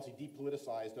monetary policy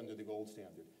depoliticized under the gold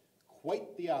standard?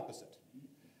 Quite the opposite.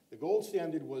 The gold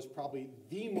standard was probably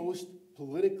the most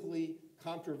politically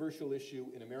controversial issue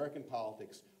in American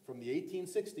politics from the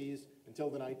 1860s until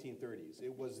the 1930s.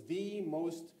 It was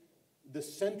the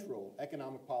central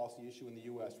economic policy issue in the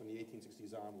US from the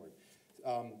 1860s onward.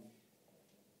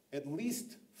 At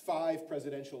least 5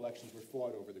 presidential elections were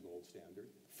fought over the gold standard.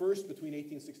 First, between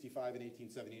 1865 and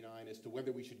 1879, as to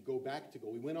whether we should go back to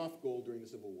gold. We went off gold during the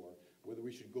Civil War, whether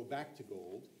we should go back to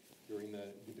gold during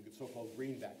the so-called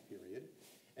greenback period.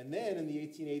 And then in the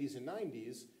 1880s and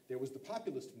 90s, there was the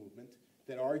populist movement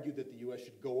that argued that the U.S.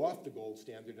 should go off the gold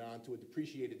standard and onto a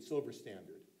depreciated silver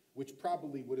standard, which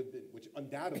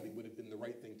undoubtedly would have been the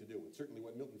right thing to do. It's certainly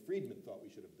what Milton Friedman thought we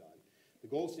should have done. The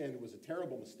gold standard was a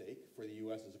terrible mistake for the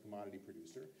U.S. as a commodity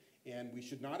producer, and we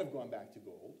should not have gone back to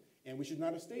gold, and we should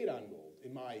not have stayed on gold,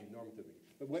 in my normative opinion.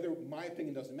 But whether my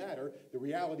opinion doesn't matter, the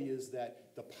reality is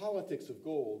that the politics of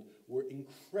gold were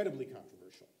incredibly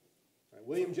controversial. Right?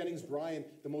 William Jennings Bryan,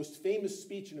 the most famous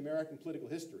speech in American political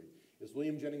history is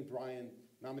William Jennings Bryan's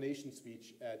nomination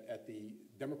speech at the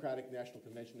Democratic National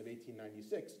Convention of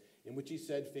 1896, in which he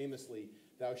said famously,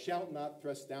 "Thou shalt not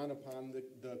thrust down upon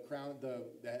the crown,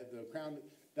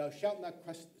 thou shalt not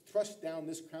thrust down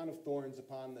this crown of thorns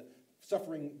upon the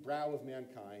suffering brow of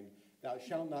mankind. Thou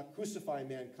shalt not crucify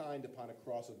mankind upon a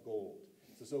cross of gold."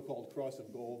 It's the so-called cross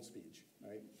of gold speech,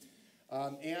 right?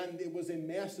 And it was a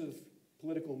massive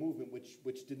political movement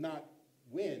which did not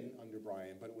win under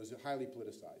Bryan, but it was highly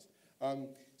politicized.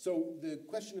 So the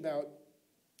question about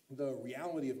the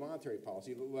reality of monetary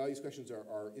policy, well, these questions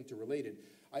are interrelated.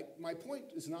 My point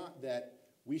is not that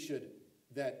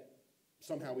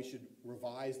somehow we should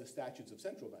revise the statutes of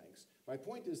central banks. My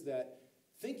point is that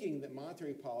thinking that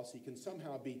monetary policy can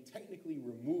somehow be technically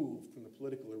removed from the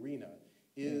political arena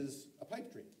is a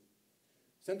pipe dream.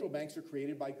 Central banks are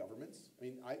created by governments. I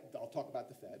mean, I'll talk about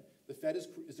the Fed. The Fed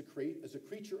is a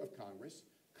creature of Congress.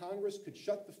 Congress could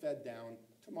shut the Fed down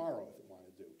tomorrow if it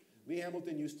wanted to. Lee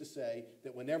Hamilton used to say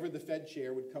that whenever the Fed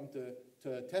chair would come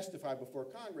to testify before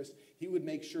Congress, he would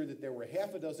make sure that there were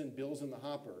half a dozen bills in the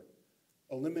hopper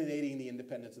eliminating the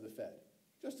independence of the Fed,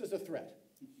 just as a threat,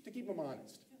 to keep them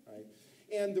honest, right?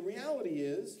 And the reality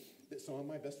is that some of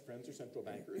my best friends are central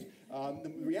bankers.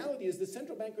 The reality is that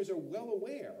central bankers are well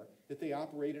aware that they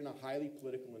operate in a highly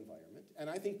political environment, and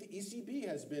I think the ECB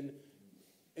has been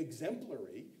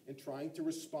exemplary in trying to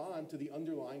respond to the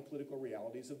underlying political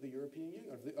realities of the European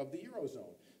Union, of the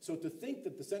Eurozone. So to think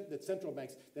that central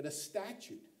banks, that a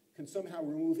statute can somehow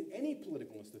remove any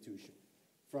political institution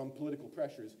from political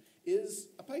pressures is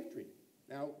a pipe dream.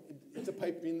 Now, it's a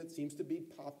pipe dream that seems to be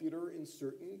popular in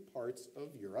certain parts of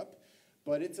Europe,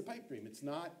 but it's a pipe dream. It's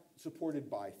not supported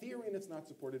by theory, and it's not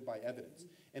supported by evidence.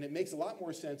 And it makes a lot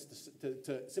more sense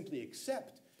to simply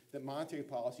accept that monetary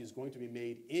policy is going to be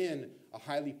made in a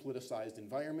highly politicized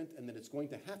environment, and that it's going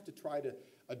to have to try to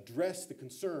address the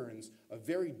concerns of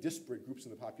very disparate groups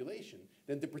in the population,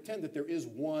 than to pretend that there is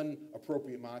one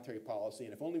appropriate monetary policy,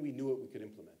 and if only we knew it, we could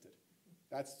implement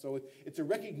it. So it's a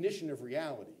recognition of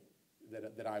reality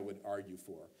that I would argue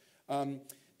for.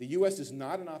 The US is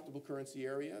not an optimal currency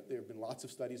area. There have been lots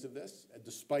of studies of this,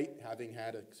 despite having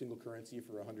had a single currency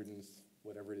for 100 and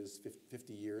whatever it is,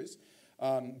 50 years,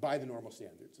 by the normal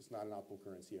standards. It's not an optimal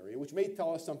currency area, which may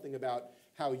tell us something about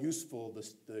how useful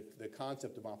the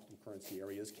concept of optimal currency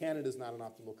area is. Canada is not an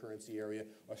optimal currency area.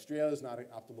 Australia is not an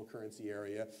optimal currency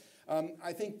area.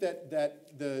 I think that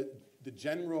the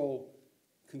general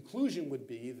conclusion would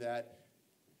be that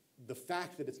the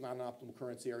fact that it's not an optimal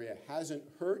currency area hasn't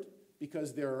hurt,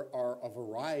 because there are a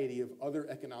variety of other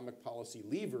economic policy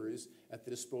levers at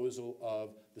the disposal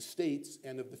of the states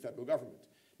and of the federal government.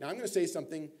 Now, I'm going to say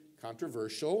something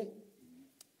controversial,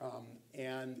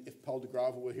 and if Paul de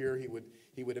Grave were here,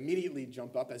 he would immediately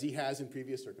jump up, as he has in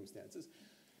previous circumstances.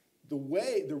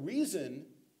 The reason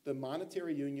the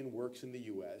monetary union works in the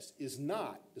US is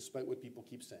not, despite what people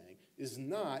keep saying, is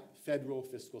not federal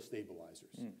fiscal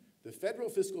stabilizers. The federal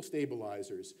fiscal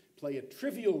stabilizers play a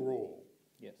trivial role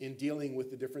in dealing with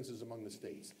the differences among the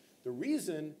states. The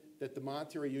reason that the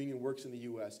monetary union works in the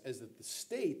US is that the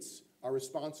states are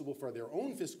responsible for their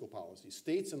own fiscal policies.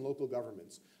 States and local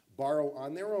governments borrow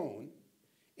on their own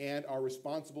and are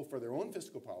responsible for their own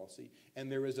fiscal policy,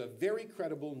 and there is a very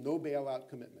credible no bailout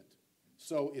commitment.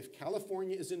 So if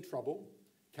California is in trouble,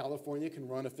 California can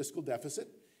run a fiscal deficit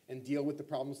and deal with the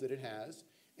problems that it has,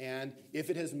 and if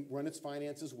it has run its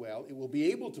finances well, it will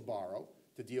be able to borrow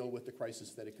to deal with the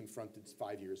crisis that it confronted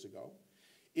 5 years ago.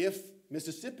 If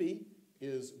Mississippi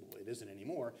is, well, it isn't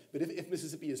anymore, but if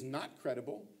Mississippi is not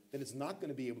credible, then it's not going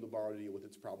to be able to borrow to deal with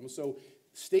its problems. So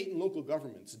state and local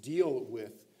governments deal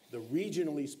with the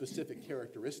regionally specific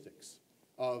characteristics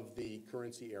of the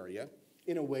currency area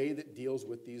in a way that deals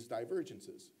with these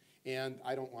divergences. And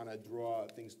I don't want to draw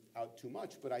things out too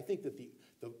much, but I think that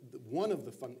one of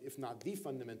the, if not the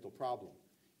fundamental problem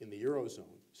in the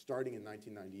Eurozone, starting in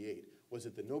 1998, was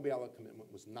that the no bailout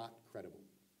commitment was not credible.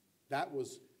 That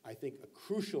was, I think, a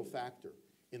crucial factor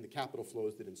in the capital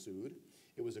flows that ensued.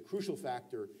 It was a crucial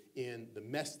factor in the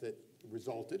mess that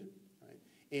resulted, right?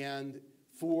 And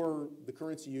for the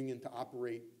currency union to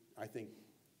operate, I think,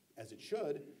 as it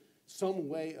should, some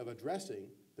way of addressing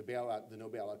the no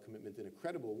bailout commitment in a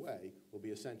credible way will be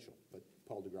essential. But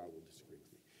Paul de Grave will disagree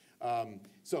with me.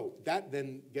 So that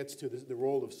then gets to the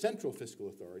role of central fiscal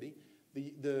authority.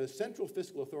 The central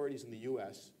fiscal authorities in the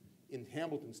US in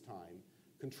Hamilton's time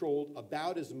controlled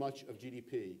about as much of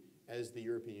GDP as the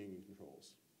European Union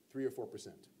controls, 3 or 4%.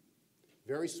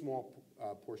 Very small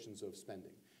portions of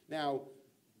spending. Now,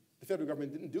 the federal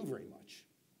government didn't do very much,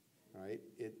 right?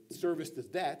 It serviced its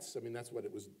debts. I mean, that's what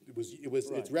it was.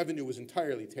 Right. Its revenue was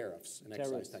entirely tariffs and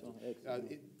excise taxes.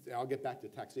 I'll get back to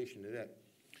taxation in a minute.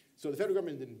 So the federal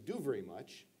government didn't do very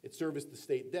much. It serviced the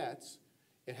state debts.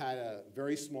 It had a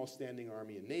very small standing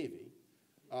army and navy,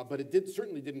 but it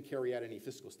certainly didn't carry out any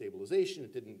fiscal stabilization.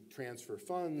 It didn't transfer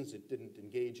funds. It didn't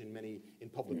engage in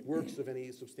public works of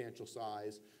any substantial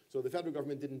size. So the federal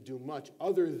government didn't do much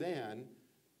other than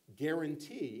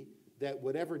guarantee that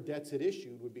whatever debts it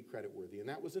issued would be creditworthy, and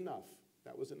that was enough.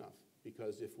 That was enough,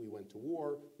 because if we went to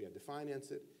war, we had to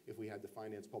finance it. If we had to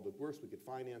finance public works, we could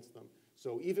finance them.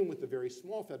 So even with the very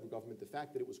small federal government, the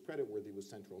fact that it was creditworthy was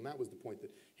central, and that was the point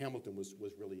that Hamilton was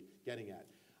really getting at.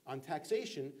 On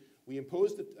taxation, we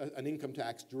imposed an income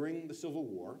tax during the Civil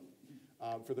War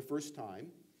for the first time,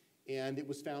 and it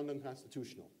was found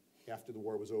unconstitutional after the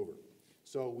war was over.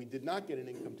 So we did not get an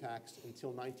income tax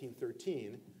until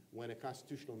 1913, when a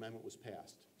constitutional amendment was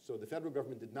passed. So the federal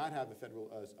government did not have a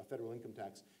federal income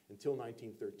tax until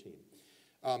 1913.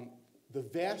 The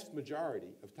vast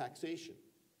majority of taxation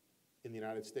in the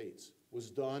United States was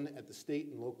done at the state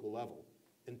and local level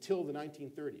until the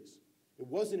 1930s. It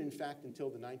wasn't, in fact,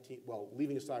 until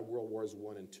leaving aside World Wars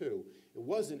I and II, it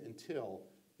wasn't until,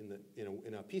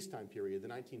 in a peacetime period, the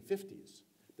 1950s,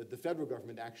 that the federal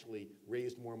government actually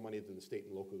raised more money than the state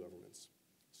and local governments.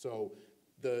 So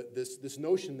this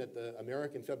notion that the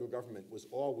American federal government was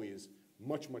always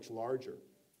much, much larger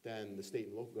than the state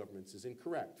and local governments is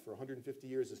incorrect. For 150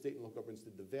 years, the state and local governments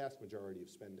did the vast majority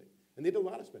of spending. And they did a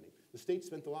lot of spending. The state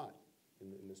spent a lot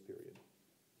in this period.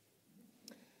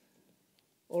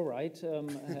 All right.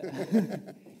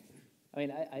 I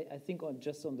mean, I think on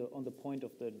the point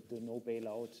of the no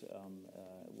bailout,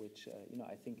 which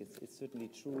I think it's certainly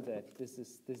true that this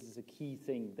is a key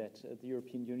thing that the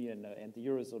European Union and the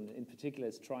Eurozone in particular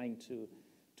is trying to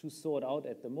sort out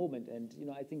at the moment. And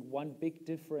I think one big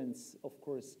difference, of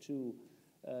course, to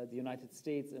the United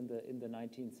States in the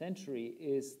 19th century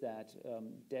is that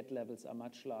debt levels are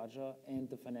much larger and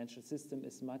the financial system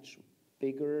is much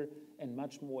bigger and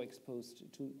much more exposed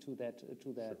to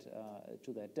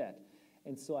that debt.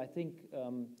 And so I think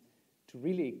to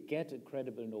really get a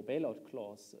credible no bailout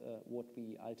clause, what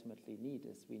we ultimately need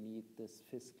is we need this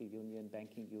fiscal union,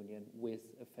 banking union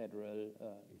with a federal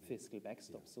fiscal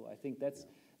backstop. So I think that's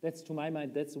to my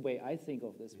mind, that's the way I think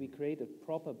of this. We create a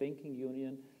proper banking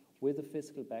union with a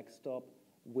fiscal backstop,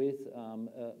 with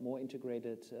more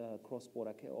integrated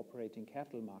cross-border operating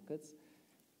capital markets,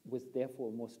 with therefore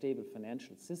a more stable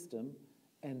financial system,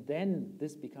 and then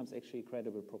this becomes actually a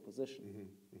credible proposition.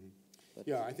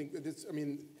 Yeah, I think it's,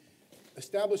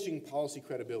 establishing policy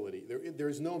credibility, there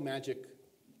is no magic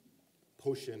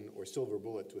potion or silver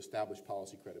bullet to establish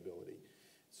policy credibility.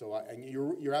 So and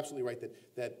you're absolutely right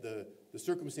that the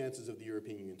circumstances of the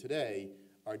European Union today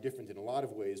are different in a lot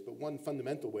of ways, but one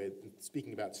fundamental way,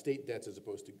 speaking about state debts as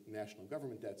opposed to national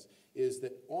government debts, is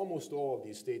that almost all of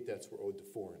these state debts were owed to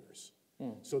foreigners.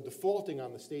 So defaulting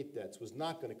on the state debts was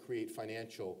not going to create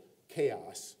financial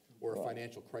chaos or a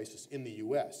financial crisis in the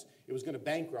U.S. It was going to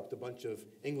bankrupt a bunch of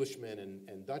Englishmen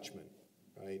and Dutchmen,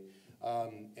 right?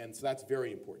 And so that's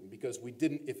very important because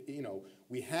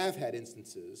we have had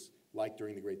instances like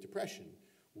during the Great Depression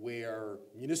where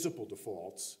municipal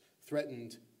defaults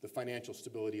threatened the financial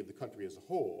stability of the country as a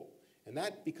whole, and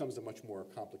that becomes a much more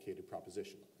complicated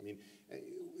proposition. I mean,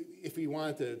 if we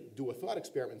wanted to do a thought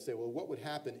experiment and say, well, what would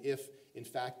happen if, in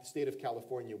fact, the state of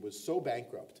California was so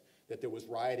bankrupt that there was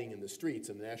rioting in the streets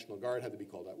and the National Guard had to be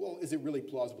called out? Well, is it really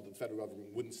plausible that the federal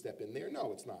government wouldn't step in there?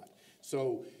 No, it's not.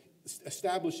 So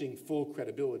establishing full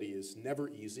credibility is never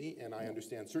easy, and I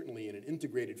understand certainly in an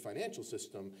integrated financial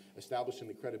system, establishing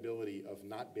the credibility of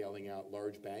not bailing out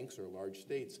large banks or large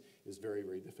states is very,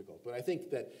 very difficult. But I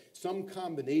think that some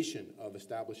combination of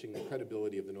establishing the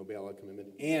credibility of the no bailout commitment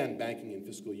and banking and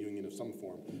fiscal union of some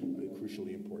form are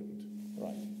crucially important.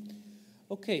 Right.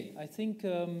 Okay, I think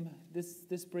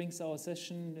this brings our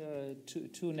session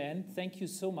to an end. Thank you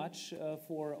so much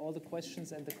for all the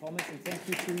questions and the comments, and thank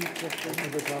you to Jeff for coming.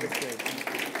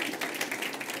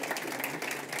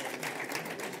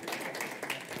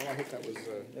 Well, I hope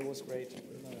that was great.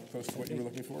 Close to what you were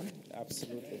looking for?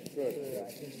 Absolutely. Good.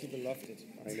 I think people loved it.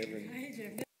 I never.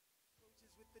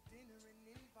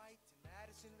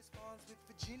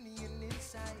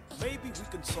 Maybe we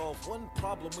can solve one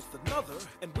problem with another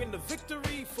and win a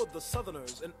victory for the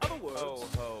Southerners. In other words,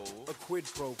 ho, a quid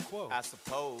pro quo. I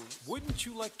suppose. Wouldn't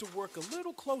you like to work a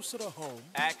little closer to home?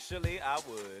 Actually, I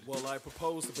would. Well, I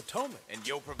propose the Potomac. And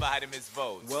you'll provide him his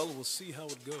votes. Well, we'll see how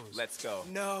it goes. Let's go.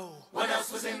 No. What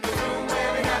else was in the room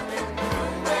where it happened? The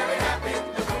room where it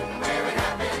happened. The room where it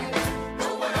happened.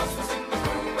 No one else was in the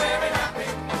room where it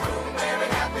happened. The room where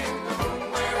it happened. The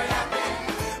room where it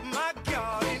happened. My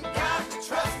God, ain't got to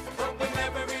trust, but we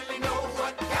never really know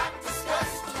what got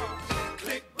discussed.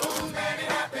 Click, boom, and it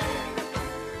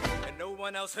happened. And no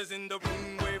one else is in the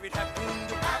room where it happened.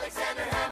 Alexander